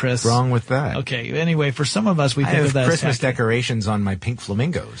looking at Chris. Wrong with that? Okay. Anyway, for some of us, we think of that Christmas decorations on my pink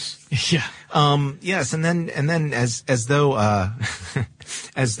flamingos. Yeah. Yes. And then as though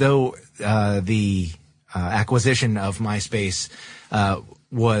the acquisition of MySpace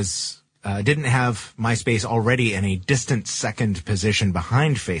didn't have MySpace already in a distant second position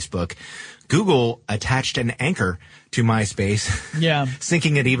behind Facebook, Google attached an anchor to MySpace,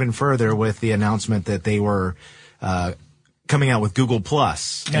 sinking it even further with the announcement that they were coming out with Google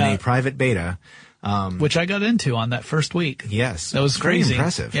Plus in a private beta. Which I got into on that first week. Yes. That was crazy.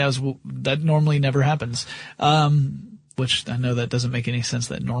 Impressive. Yeah, that normally never happens. Which I know that doesn't make any sense.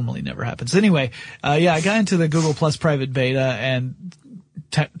 That normally never happens. Anyway, I got into the Google Plus private beta and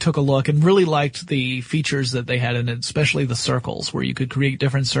took a look and really liked the features that they had in it, especially the circles, where you could create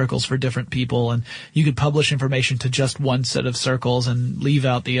different circles for different people, and you could publish information to just one set of circles and leave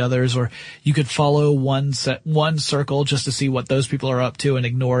out the others, or you could follow one circle just to see what those people are up to and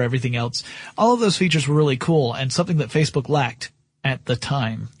ignore everything else. All of those features were really cool and something that Facebook lacked at the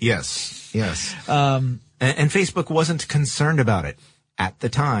time. Yes. And Facebook wasn't concerned about it at the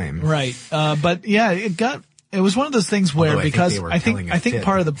time. Right. But yeah, it was one of those things where, because I think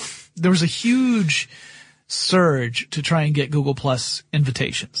there was a huge surge to try and get Google Plus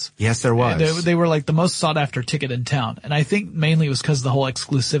invitations. Yes, there was. They were like the most sought after ticket in town. And I think mainly it was because of the whole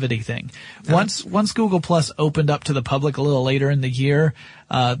exclusivity thing. Once Google Plus opened up to the public a little later in the year,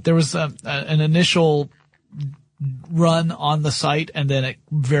 there was an initial run on the site, and then it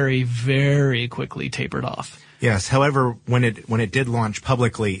very, very quickly tapered off. Yes. However, when it did launch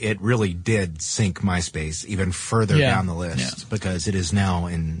publicly, it really did sink MySpace even further down the list, because it is now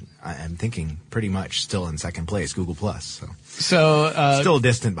I'm thinking pretty much still in second place, Google Plus. So still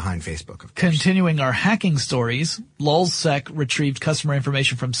distant behind Facebook, of course. Continuing our hacking stories, Lulzsec retrieved customer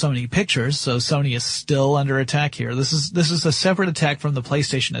information from Sony Pictures, so Sony is still under attack here. This is a separate attack from the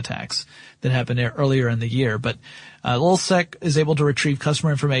PlayStation attacks that happened earlier in the year, but Lulzsec is able to retrieve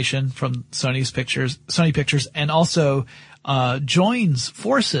customer information from Sony Pictures, and also joins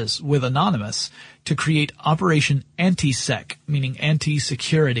forces with Anonymous to create Operation Anti-Sec, meaning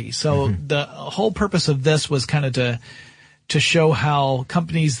anti-security. So the whole purpose of this was kind of to show how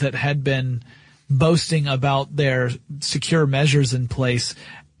companies that had been boasting about their secure measures in place,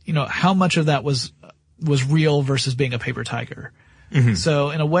 how much of that was real versus being a paper tiger. Mm-hmm.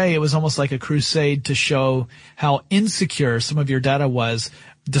 So in a way, it was almost like a crusade to show how insecure some of your data was,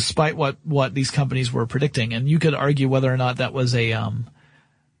 despite what these companies were predicting. And you could argue whether or not that was a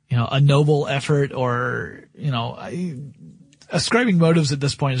noble effort, or, ascribing motives at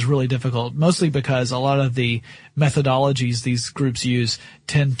this point is really difficult, mostly because a lot of the methodologies these groups use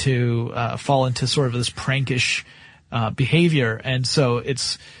tend to fall into sort of this prankish behavior. And so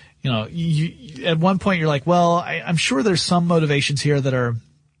it's, you at one point you're like, well, I'm sure there's some motivations here that are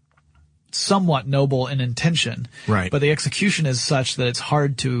somewhat noble in intention, right? But the execution is such that it's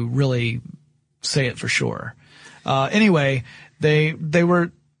hard to really say it for sure. Anyway, they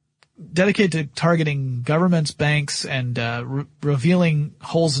were dedicated to targeting governments, banks, and revealing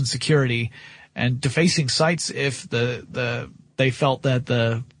holes in security. and defacing sites if they felt that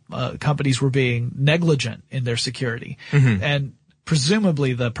the companies were being negligent in their security. And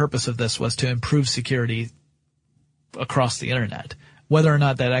presumably the purpose of this was to improve security across the internet. Whether or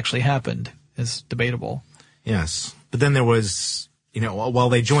not that actually happened is debatable. Yes. But then there was, while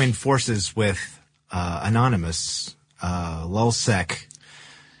they joined forces with Anonymous, Lulzsec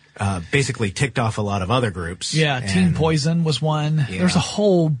basically ticked off a lot of other groups. Yeah, Team Poison was one. Yeah. There's a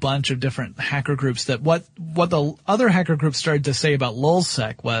whole bunch of different hacker groups that what the other hacker groups started to say about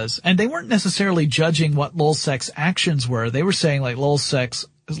Lulzsec was, and they weren't necessarily judging what Lulzsec's actions were. They were saying like Lulzsec's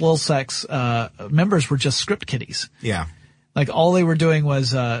members were just script kiddies. Yeah. Like all they were doing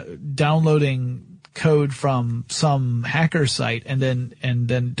was downloading code from some hacker site and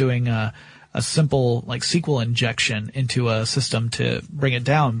then doing a simple like SQL injection into a system to bring it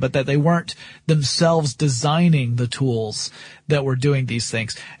down, but that they weren't themselves designing the tools that were doing these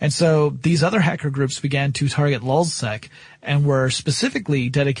things. And so these other hacker groups began to target Lulzsec and were specifically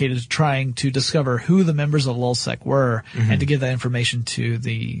dedicated to trying to discover who the members of Lulzsec were and to give that information to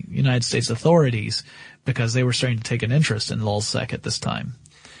the United States authorities because they were starting to take an interest in Lulzsec at this time.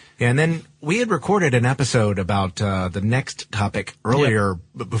 Yeah, and then we had recorded an episode about the next topic earlier,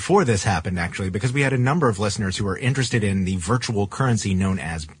 before this happened, actually, because we had a number of listeners who were interested in the virtual currency known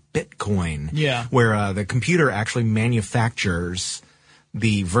as Bitcoin, where the computer actually manufactures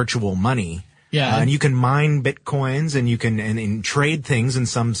the virtual money. Yeah, and you can mine Bitcoins and you can and trade things in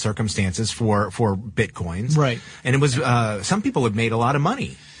some circumstances for Bitcoins. Right. And it was some people had made a lot of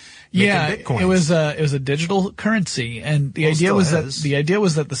money. Yeah, Bitcoins. it was a digital currency, and the idea was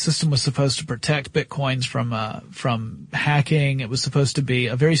that the system was supposed to protect Bitcoins from hacking. It was supposed to be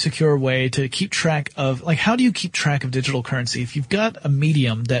a very secure way to keep track of, like, how do you keep track of digital currency? If you've got a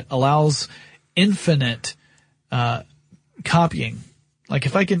medium that allows infinite copying, like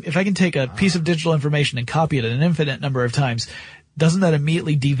if I can take a piece of digital information and copy it an infinite number of times, doesn't that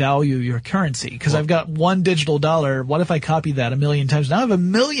immediately devalue your currency? Because I've got $1 digital dollar. What if I copy that 1,000,000 times? Now I have $1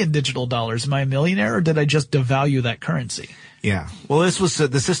 million digital dollars. Am I a millionaire, or did I just devalue that currency? Yeah. Well, this was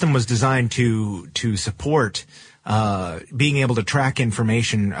the system was designed to support being able to track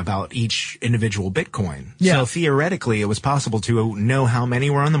information about each individual Bitcoin. Yeah. So theoretically, it was possible to know how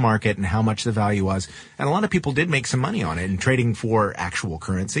many were on the market and how much the value was. And a lot of people did make some money on it in trading for actual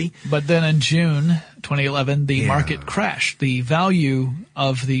currency. But then in June 2011, the market crashed. The value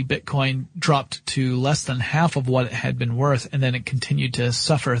of the Bitcoin dropped to less than half of what it had been worth, and then it continued to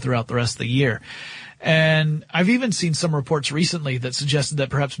suffer throughout the rest of the year. And I've even seen some reports recently that suggested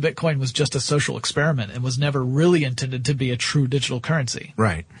that perhaps Bitcoin was just a social experiment and was never really intended to be a true digital currency.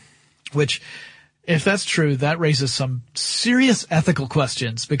 Right. Which, if that's true, that raises some serious ethical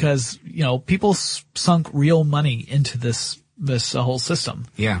questions because, people sunk real money into this whole system.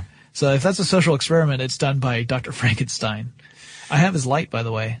 Yeah. So if that's a social experiment, it's done by Dr. Frankenstein. I have his light, by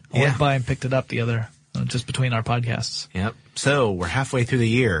the way. I went by and picked it up just between our podcasts. Yep. So we're halfway through the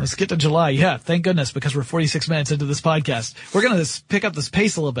year. Let's get to July. Yeah, thank goodness, because we're 46 minutes into this podcast. We're going to pick up this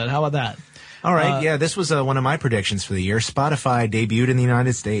pace a little bit. How about that? All right. This was one of my predictions for the year. Spotify debuted in the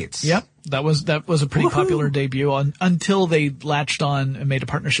United States. Yep. That was a pretty popular debut until they latched on and made a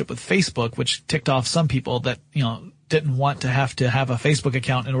partnership with Facebook, which ticked off some people that, didn't want to have a Facebook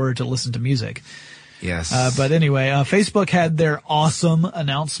account in order to listen to music. Yes. But anyway, Facebook had their awesome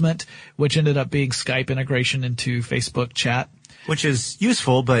announcement, which ended up being Skype integration into Facebook chat. Which is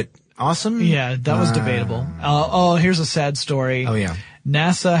useful, but awesome? Yeah, that was debatable. Here's a sad story. Oh, yeah.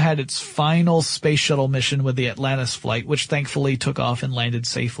 NASA had its final space shuttle mission with the Atlantis flight, which thankfully took off and landed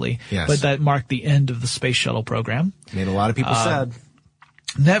safely. Yes. But that marked the end of the space shuttle program. Made a lot of people sad.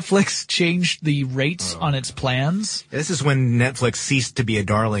 Netflix changed the rates on its plans. This is when Netflix ceased to be a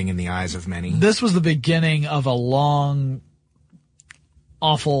darling in the eyes of many. This was the beginning of a long,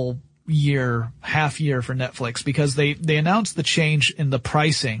 awful half year for Netflix, because they announced the change in the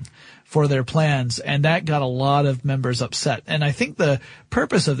pricing for their plans, and that got a lot of members upset. And I think the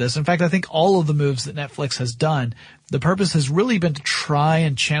purpose of this, in fact, I think all of the moves that Netflix has done, the purpose has really been to try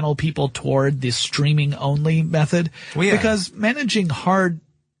and channel people toward the streaming only method. Well, yeah. Because managing hard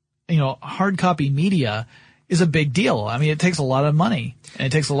copy media is a big deal. I mean, it takes a lot of money and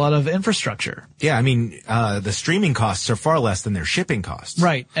it takes a lot of infrastructure. Yeah. I mean, the streaming costs are far less than their shipping costs.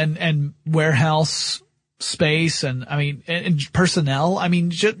 Right. And warehouse space and personnel. I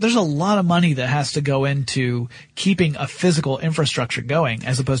mean, there's a lot of money that has to go into keeping a physical infrastructure going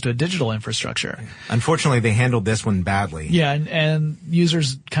as opposed to a digital infrastructure. Unfortunately, they handled this one badly. Yeah. And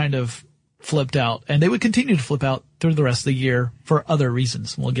users kind of flipped out, and they would continue to flip out through the rest of the year for other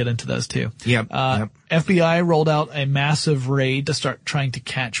reasons. We'll get into those too. Yep. FBI rolled out a massive raid to start trying to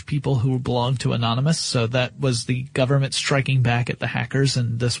catch people who belonged to Anonymous. So that was the government striking back at the hackers,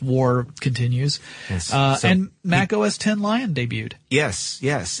 and this war continues. Yes. And Mac OS X Lion debuted. Yes.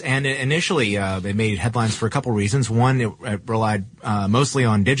 And initially, they made headlines for a couple reasons. One, it relied mostly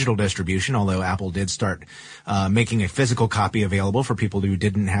on digital distribution, although Apple did start making a physical copy available for people who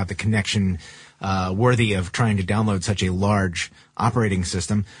didn't have the connection worthy of trying to download such a large operating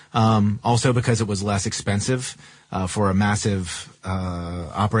system. Also because it was less expensive for a massive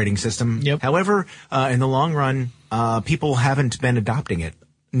operating system. Yep. However, in the long run, people haven't been adopting it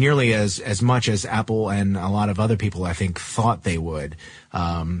nearly as much as Apple and a lot of other people, I think, thought they would.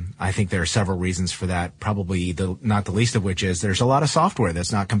 I think there are several reasons for that, probably not the least of which is there's a lot of software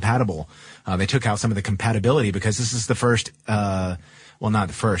that's not compatible. They took out some of the compatibility because this is the first, well, not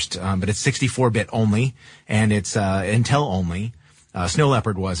the first, but it's 64-bit only, and it's Intel only. Snow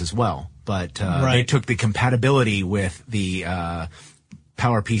Leopard was as well, but they took the compatibility with the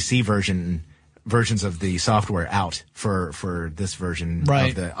PowerPC versions of the software out for this version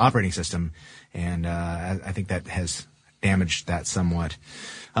of the operating system, and I think that has damaged that somewhat.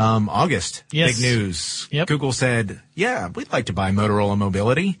 August, yes. Big news. Yep. Google said, "Yeah, we'd like to buy Motorola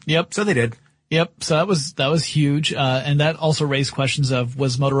Mobility." Yep. So they did. Yep. So that was huge. And that also raised questions of,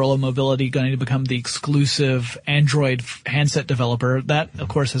 was Motorola Mobility going to become the exclusive Android handset developer? That, of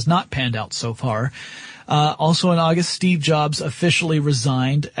course, has not panned out so far. Also in August, Steve Jobs officially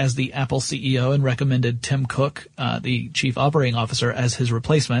resigned as the Apple CEO and recommended Tim Cook, the chief operating officer, as his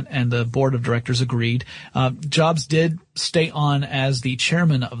replacement, and the board of directors agreed. Jobs did stay on as the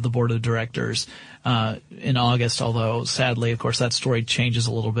chairman of the board of directors in August, although sadly, of course, that story changes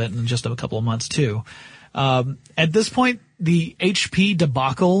a little bit in just a couple of months too. At this point, the HP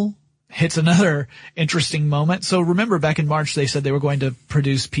debacle hits another interesting moment. So remember, back in March, they said they were going to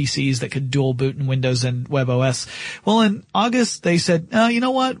produce PCs that could dual boot in Windows and WebOS. Well, in August, they said, you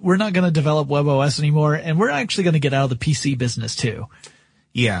know what? We're not going to develop WebOS anymore, and we're actually going to get out of the PC business too.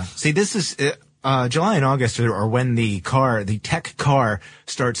 Yeah. See, this is July and August are when the tech car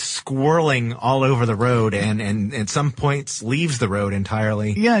starts squirreling all over the road and at some points leaves the road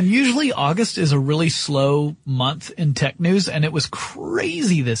entirely. Yeah, and usually August is a really slow month in tech news, and it was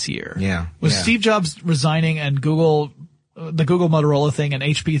crazy this year. Yeah. With Steve Jobs resigning and the Google Motorola thing and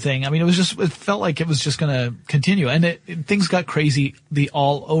HP thing, I mean, it felt like it was just going to continue, and things got crazy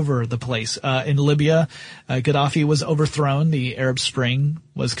all over the place. In Libya, Gaddafi was overthrown. The Arab Spring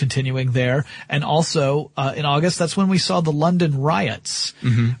was continuing there. And also, in August, that's when we saw the London riots,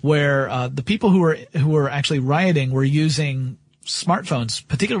 where, the people who were actually rioting were using smartphones,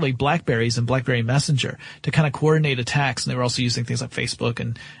 particularly BlackBerries and BlackBerry Messenger, to kind of coordinate attacks. And they were also using things like Facebook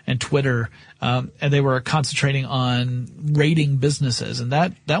and Twitter. And they were concentrating on raiding businesses. And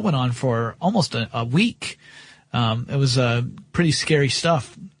that went on for almost a week. It was, pretty scary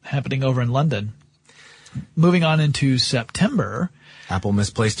stuff happening over in London. Moving on into September. Apple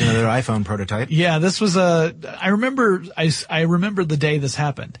misplaced another iPhone prototype. Yeah, this was I remember the day this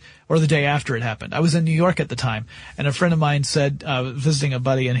happened, or the day after it happened. I was in New York at the time, and a friend of mine said, visiting a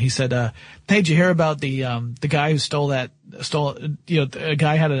buddy, and he said, hey, did you hear about the guy who a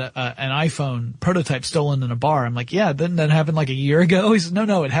guy had an iPhone prototype stolen in a bar? I'm like, yeah, didn't that happen like a year ago? He said,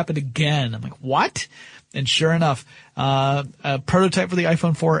 no, it happened again. I'm like, what? And sure enough, a prototype for the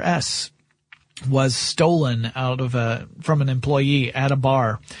iPhone 4S was stolen from an employee at a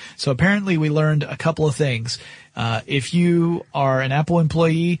bar. So apparently we learned a couple of things. If you are an Apple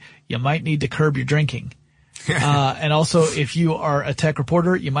employee, you might need to curb your drinking. And also, if you are a tech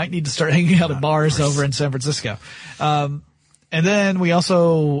reporter, you might need to start hanging out at bars over in San Francisco. And then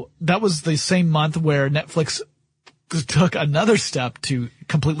that was the same month where Netflix took another step to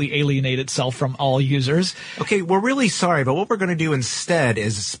completely alienate itself from all users. Okay, we're really sorry, but what we're going to do instead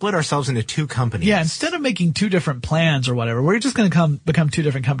is split ourselves into two companies. Yeah, instead of making two different plans or whatever, we're just going to become two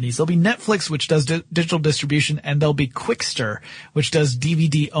different companies. There'll be Netflix, which does digital distribution, and there'll be Quickster, which does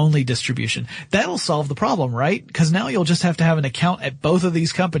DVD-only distribution. That'll solve the problem, right? Because now you'll just have to have an account at both of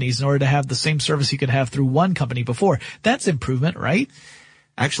these companies in order to have the same service you could have through one company before. That's improvement, right?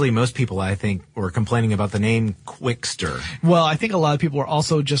 Actually, most people, I think, were complaining about the name Quickster. Well, I think a lot of people were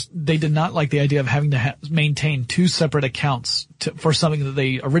also they did not like the idea of having to maintain two separate accounts for something that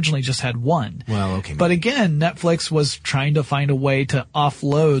they originally just had one. Well, okay. But again, Netflix was trying to find a way to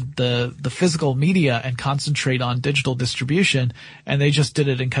offload the physical media and concentrate on digital distribution, and they just did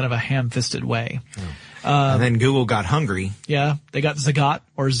it in kind of a ham-fisted way. Oh. And then Google got hungry. Yeah, they got Zagat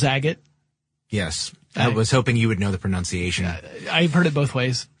or Zagat. Yes. I was hoping you would know the pronunciation. I've heard it both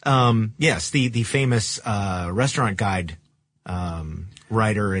ways. Yes, the famous restaurant guide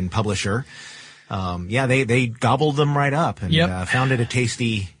writer and publisher They gobbled them right up and found it a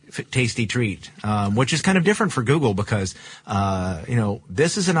tasty treat, which is kind of different for Google because,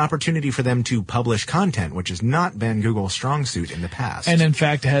 this is an opportunity for them to publish content, which has not been Google's strong suit in the past. And in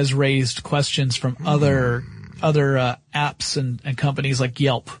fact has raised questions from other apps and companies like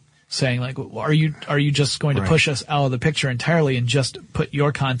Yelp saying like, are you just going to push us out of the picture entirely and just put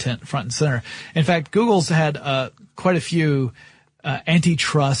your content front and center? In fact, Google's had, quite a few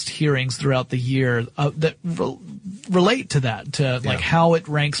antitrust hearings throughout the year that relate to that, like how it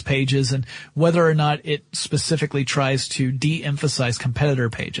ranks pages and whether or not it specifically tries to de-emphasize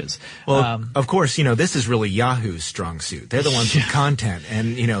competitor pages. Well, of course, this is really Yahoo's strong suit. They're the ones with content,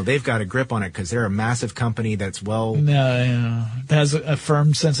 and they've got a grip on it because they're a massive company that's that has a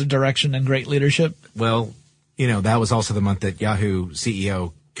firm sense of direction and great leadership. Well, that was also the month that Yahoo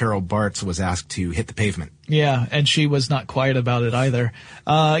CEO Carol Bartz was asked to hit the pavement. Yeah, and she was not quiet about it either.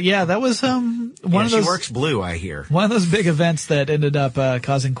 That was one of those. She works blue, I hear. One of those big events that ended up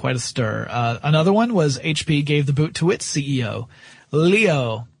causing quite a stir. Another one was HP gave the boot to its CEO,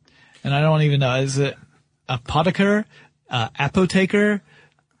 Leo, and I don't even know, is it apotheker, apotheker?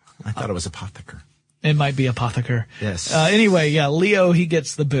 I thought it was apotheker. It might be apotheker. Yes. Anyway, Leo, he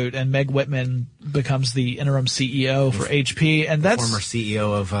gets the boot, and Meg Whitman becomes the interim CEO for HP, and that's former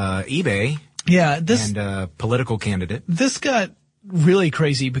CEO of eBay. Yeah, and political candidate. This got really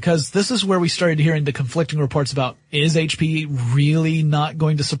crazy because this is where we started hearing the conflicting reports about, is HP really not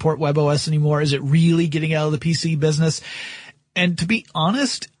going to support WebOS anymore? Is it really getting out of the PC business? And to be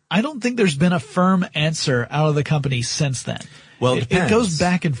honest, I don't think there's been a firm answer out of the company since then. Well, it goes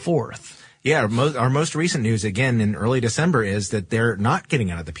back and forth. Yeah, our most recent news, again, in early December, is that they're not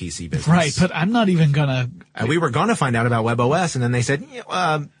getting out of the PC business. Right, but I'm not even gonna... we were gonna find out about WebOS, and then they said,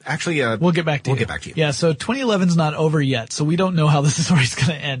 we'll get back to you. Yeah, so 2011's not over yet, so we don't know how this story's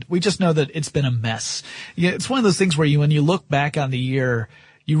gonna end. We just know that it's been a mess. Yeah, it's one of those things where when you look back on the year,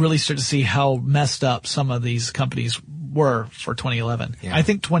 you really start to see how messed up some of these companies were for 2011. Yeah. I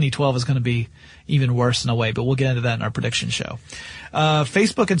think 2012 is going to be even worse in a way, but we'll get into that in our prediction show.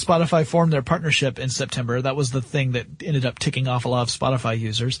 Facebook and Spotify formed their partnership in September. That was the thing that ended up ticking off a lot of Spotify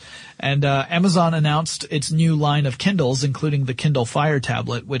users. And Amazon announced its new line of Kindles, including the Kindle Fire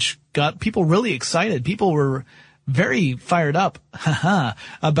tablet, which got people really excited. People were very fired up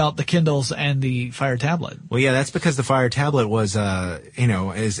about the Kindles and the Fire tablet. Well, yeah, that's because the Fire tablet was,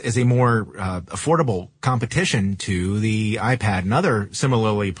 is a more affordable competition to the iPad and other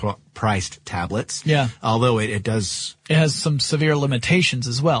similarly priced tablets. Yeah. Although it has some severe limitations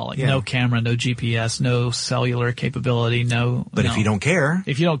as well, like no camera, no GPS, no cellular capability, But if you don't care.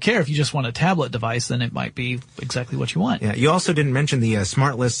 If you just want a tablet device, then it might be exactly what you want. Yeah. You also didn't mention the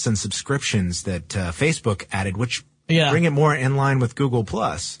smart lists and subscriptions that Facebook added, which bring it more in line with Google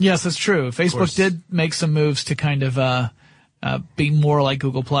Plus. Yes, that's true. Facebook did make some moves to kind of be more like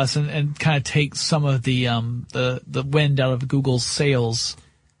Google Plus and kind of take some of the wind out of Google's sails.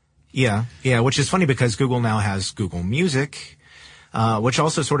 Yeah, which is funny because Google now has Google Music, which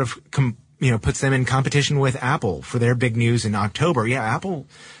also sort of puts them in competition with Apple for their big news in October. Yeah, Apple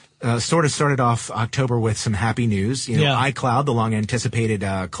sort of started off October with some happy news. iCloud, the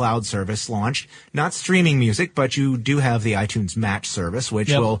long-anticipated cloud service, launched. Not streaming music, but you do have the iTunes Match service, which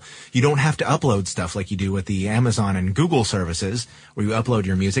you don't have to upload stuff like you do with the Amazon and Google services, where you upload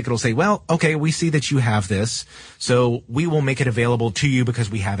your music. It'll say, well, okay, we see that you have this, so we will make it available to you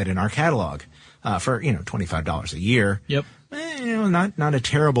because we have it in our catalog for $25 a year. Yep. Not a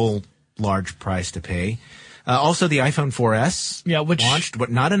terrible large price to pay. Also, the iPhone 4S which launched,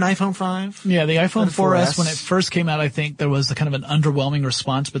 but not an iPhone 5. Yeah, the iPhone 4S, when it first came out, I think there was a kind of an underwhelming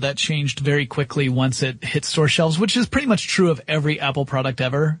response, but that changed very quickly once it hit store shelves, which is pretty much true of every Apple product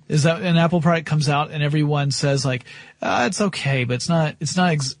ever. Is that an Apple product comes out and everyone says like, it's okay, but it's not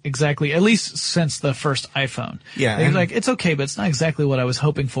exactly, at least since the first iPhone. Yeah. They're like, it's okay, but it's not exactly what I was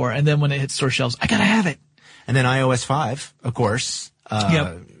hoping for. And then when it hits store shelves, I gotta have it. And then iOS 5, of course.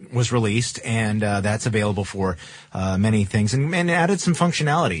 Was released, and that's available for many things, and added some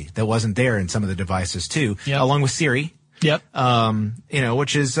functionality that wasn't there in some of the devices too, along with Siri. Yep.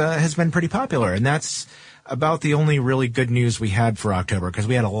 Which has been pretty popular, and that's about the only really good news we had for October because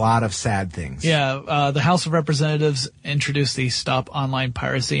we had a lot of sad things. Yeah, the House of Representatives introduced the Stop Online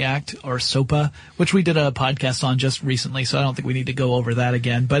Piracy Act, or SOPA, which we did a podcast on just recently, so I don't think we need to go over that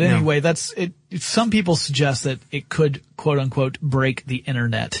again. But anyway, that's it. Some people suggest that it could, quote unquote, break the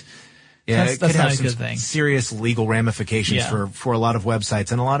internet. Yeah, that's not a good thing. Serious legal ramifications for a lot of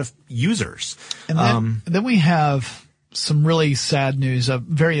websites and a lot of users. And then we have some really sad news of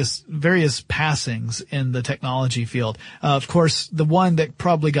various passings in the technology field. Of course, the one that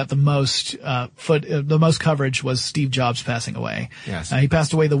probably got the most the most coverage was Steve Jobs passing away. Yes. He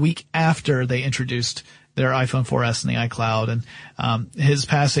passed away the week after they introduced their iPhone 4S and the iCloud, and his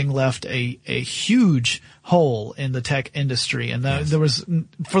passing left a huge hole in the tech industry. And there was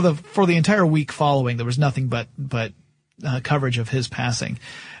for the entire week following, there was nothing but coverage of his passing.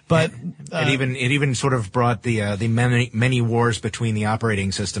 But it even sort of brought the many wars between the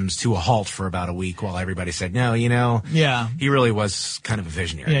operating systems to a halt for about a week, while everybody said, no, he really was kind of a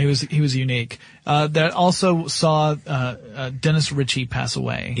visionary. Yeah, he was unique. That also saw Dennis Ritchie pass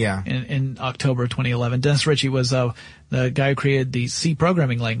away. Yeah. In October 2011. Dennis Ritchie was the guy who created the C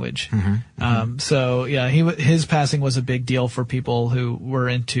programming language. So yeah, his passing was a big deal for people who were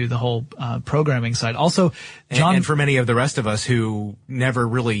into the whole programming side. Also, John, and for many of the rest of us who never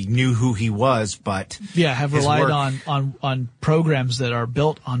really knew who he was, but have relied on programs that are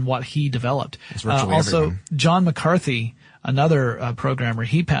built on what he developed. Also, everyone. John McCarthy, another programmer,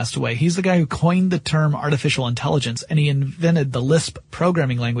 he passed away. He's the guy who coined the term artificial intelligence, and he invented the Lisp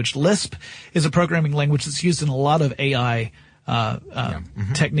programming language. Lisp is a programming language that's used in a lot of AI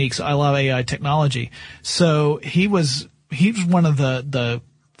techniques. I love AI technology. So he was one of the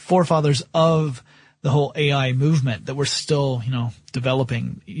forefathers of the whole AI movement that we're still,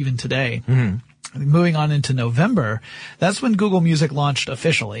 developing even today. Moving on into November, that's when Google Music launched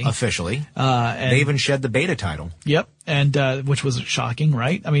officially. And they even shed the beta title. Yep. And, which was shocking,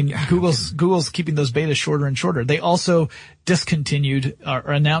 right? I mean, Google's keeping those betas shorter and shorter. They also discontinued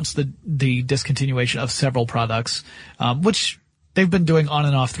or announced the discontinuation of several products, which they've been doing on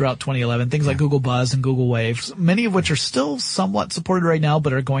and off throughout 2011. Things like Google Buzz and Google Wave, many of which are still somewhat supported right now,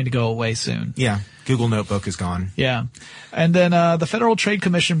 but are going to go away soon. Yeah. Google Notebook is gone. Yeah. And then, the Federal Trade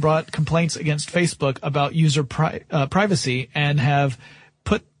Commission brought complaints against Facebook about user privacy and have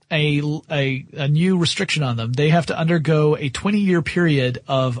put a new restriction on them. They have to undergo a 20-year period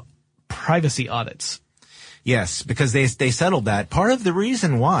of privacy audits. Yes, because they settled that. Part of the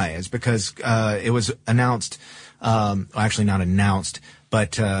reason why is because, it was announced, actually not announced,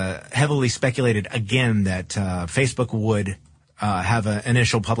 but, heavily speculated again that, Facebook would have an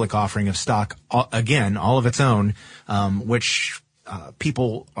initial public offering of stock, again, all of its own, which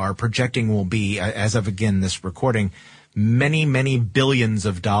people are projecting will be, as of, again, this recording, many, many billions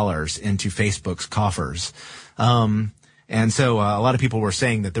of dollars into Facebook's coffers. And so a lot of people were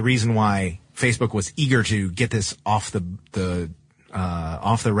saying that the reason why Facebook was eager to get this off the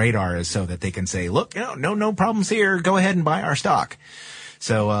radar is so that they can say, look, no problems here. Go ahead and buy our stock.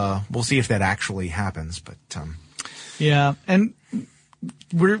 So we'll see if that actually happens. But yeah, and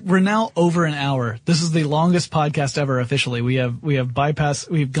we're now over an hour. This is the longest podcast ever officially. We've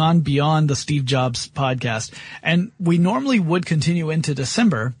gone beyond the Steve Jobs podcast, and we normally would continue into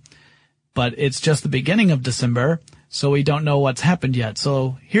December, but it's just the beginning of December, so we don't know what's happened yet.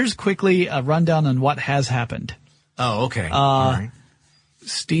 So here's quickly a rundown on what has happened. Oh, okay. All right.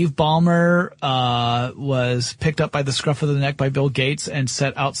 Steve Ballmer was picked up by the scruff of the neck by Bill Gates and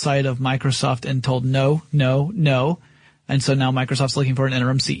set outside of Microsoft and told no. And so now Microsoft's looking for an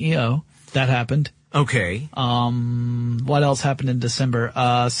interim CEO. That happened. Okay. What else happened in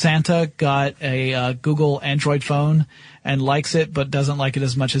December? Santa got a Google Android phone and likes it, but doesn't like it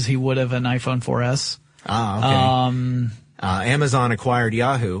as much as he would have an iPhone 4S. Okay. Amazon acquired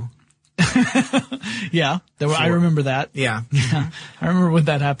Yahoo. Yeah, I remember that. Yeah. I remember when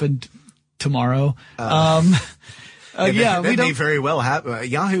that happened tomorrow. We may very well have,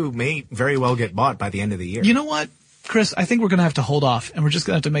 Yahoo may very well get bought by the end of the year. You know what, Chris? I think we're going to have to hold off, and we're just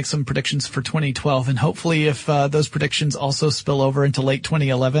going to have to make some predictions for 2012, and hopefully if those predictions also spill over into late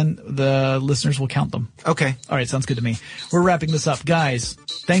 2011, the listeners will count them. Okay. All right, sounds good to me. We're wrapping this up. Guys,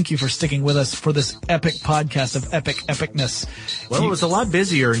 thank you for sticking with us for this epic podcast of epicness. Well, it was a lot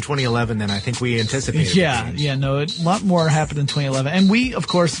busier in 2011 than I think we anticipated. A lot more happened in 2011. And we, of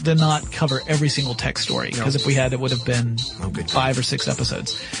course, did not cover every single tech story, because if we had, it would have been 5 or 6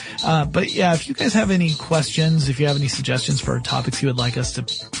 episodes. But yeah, if you guys have any questions, if you have any suggestions for topics you would like us to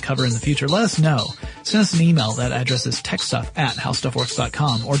cover in the future, let us know. Send us an email. That address is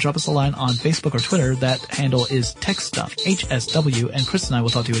techstuff@howstuffworks.com, or drop us a line on Facebook or Twitter. That handle is techstuff, HSW, and Chris and I will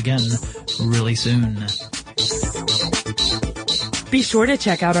talk to you again really soon. Be sure to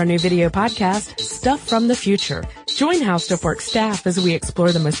check out our new video podcast, Stuff from the Future. Join How Stuff Works staff as we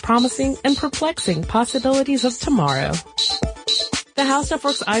explore the most promising and perplexing possibilities of tomorrow. The How Stuff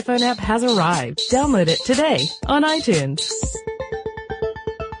Works iPhone app has arrived. Download it today on iTunes.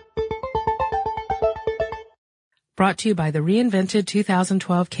 Brought to you by the reinvented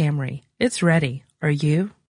 2012 Camry. It's ready. Are you?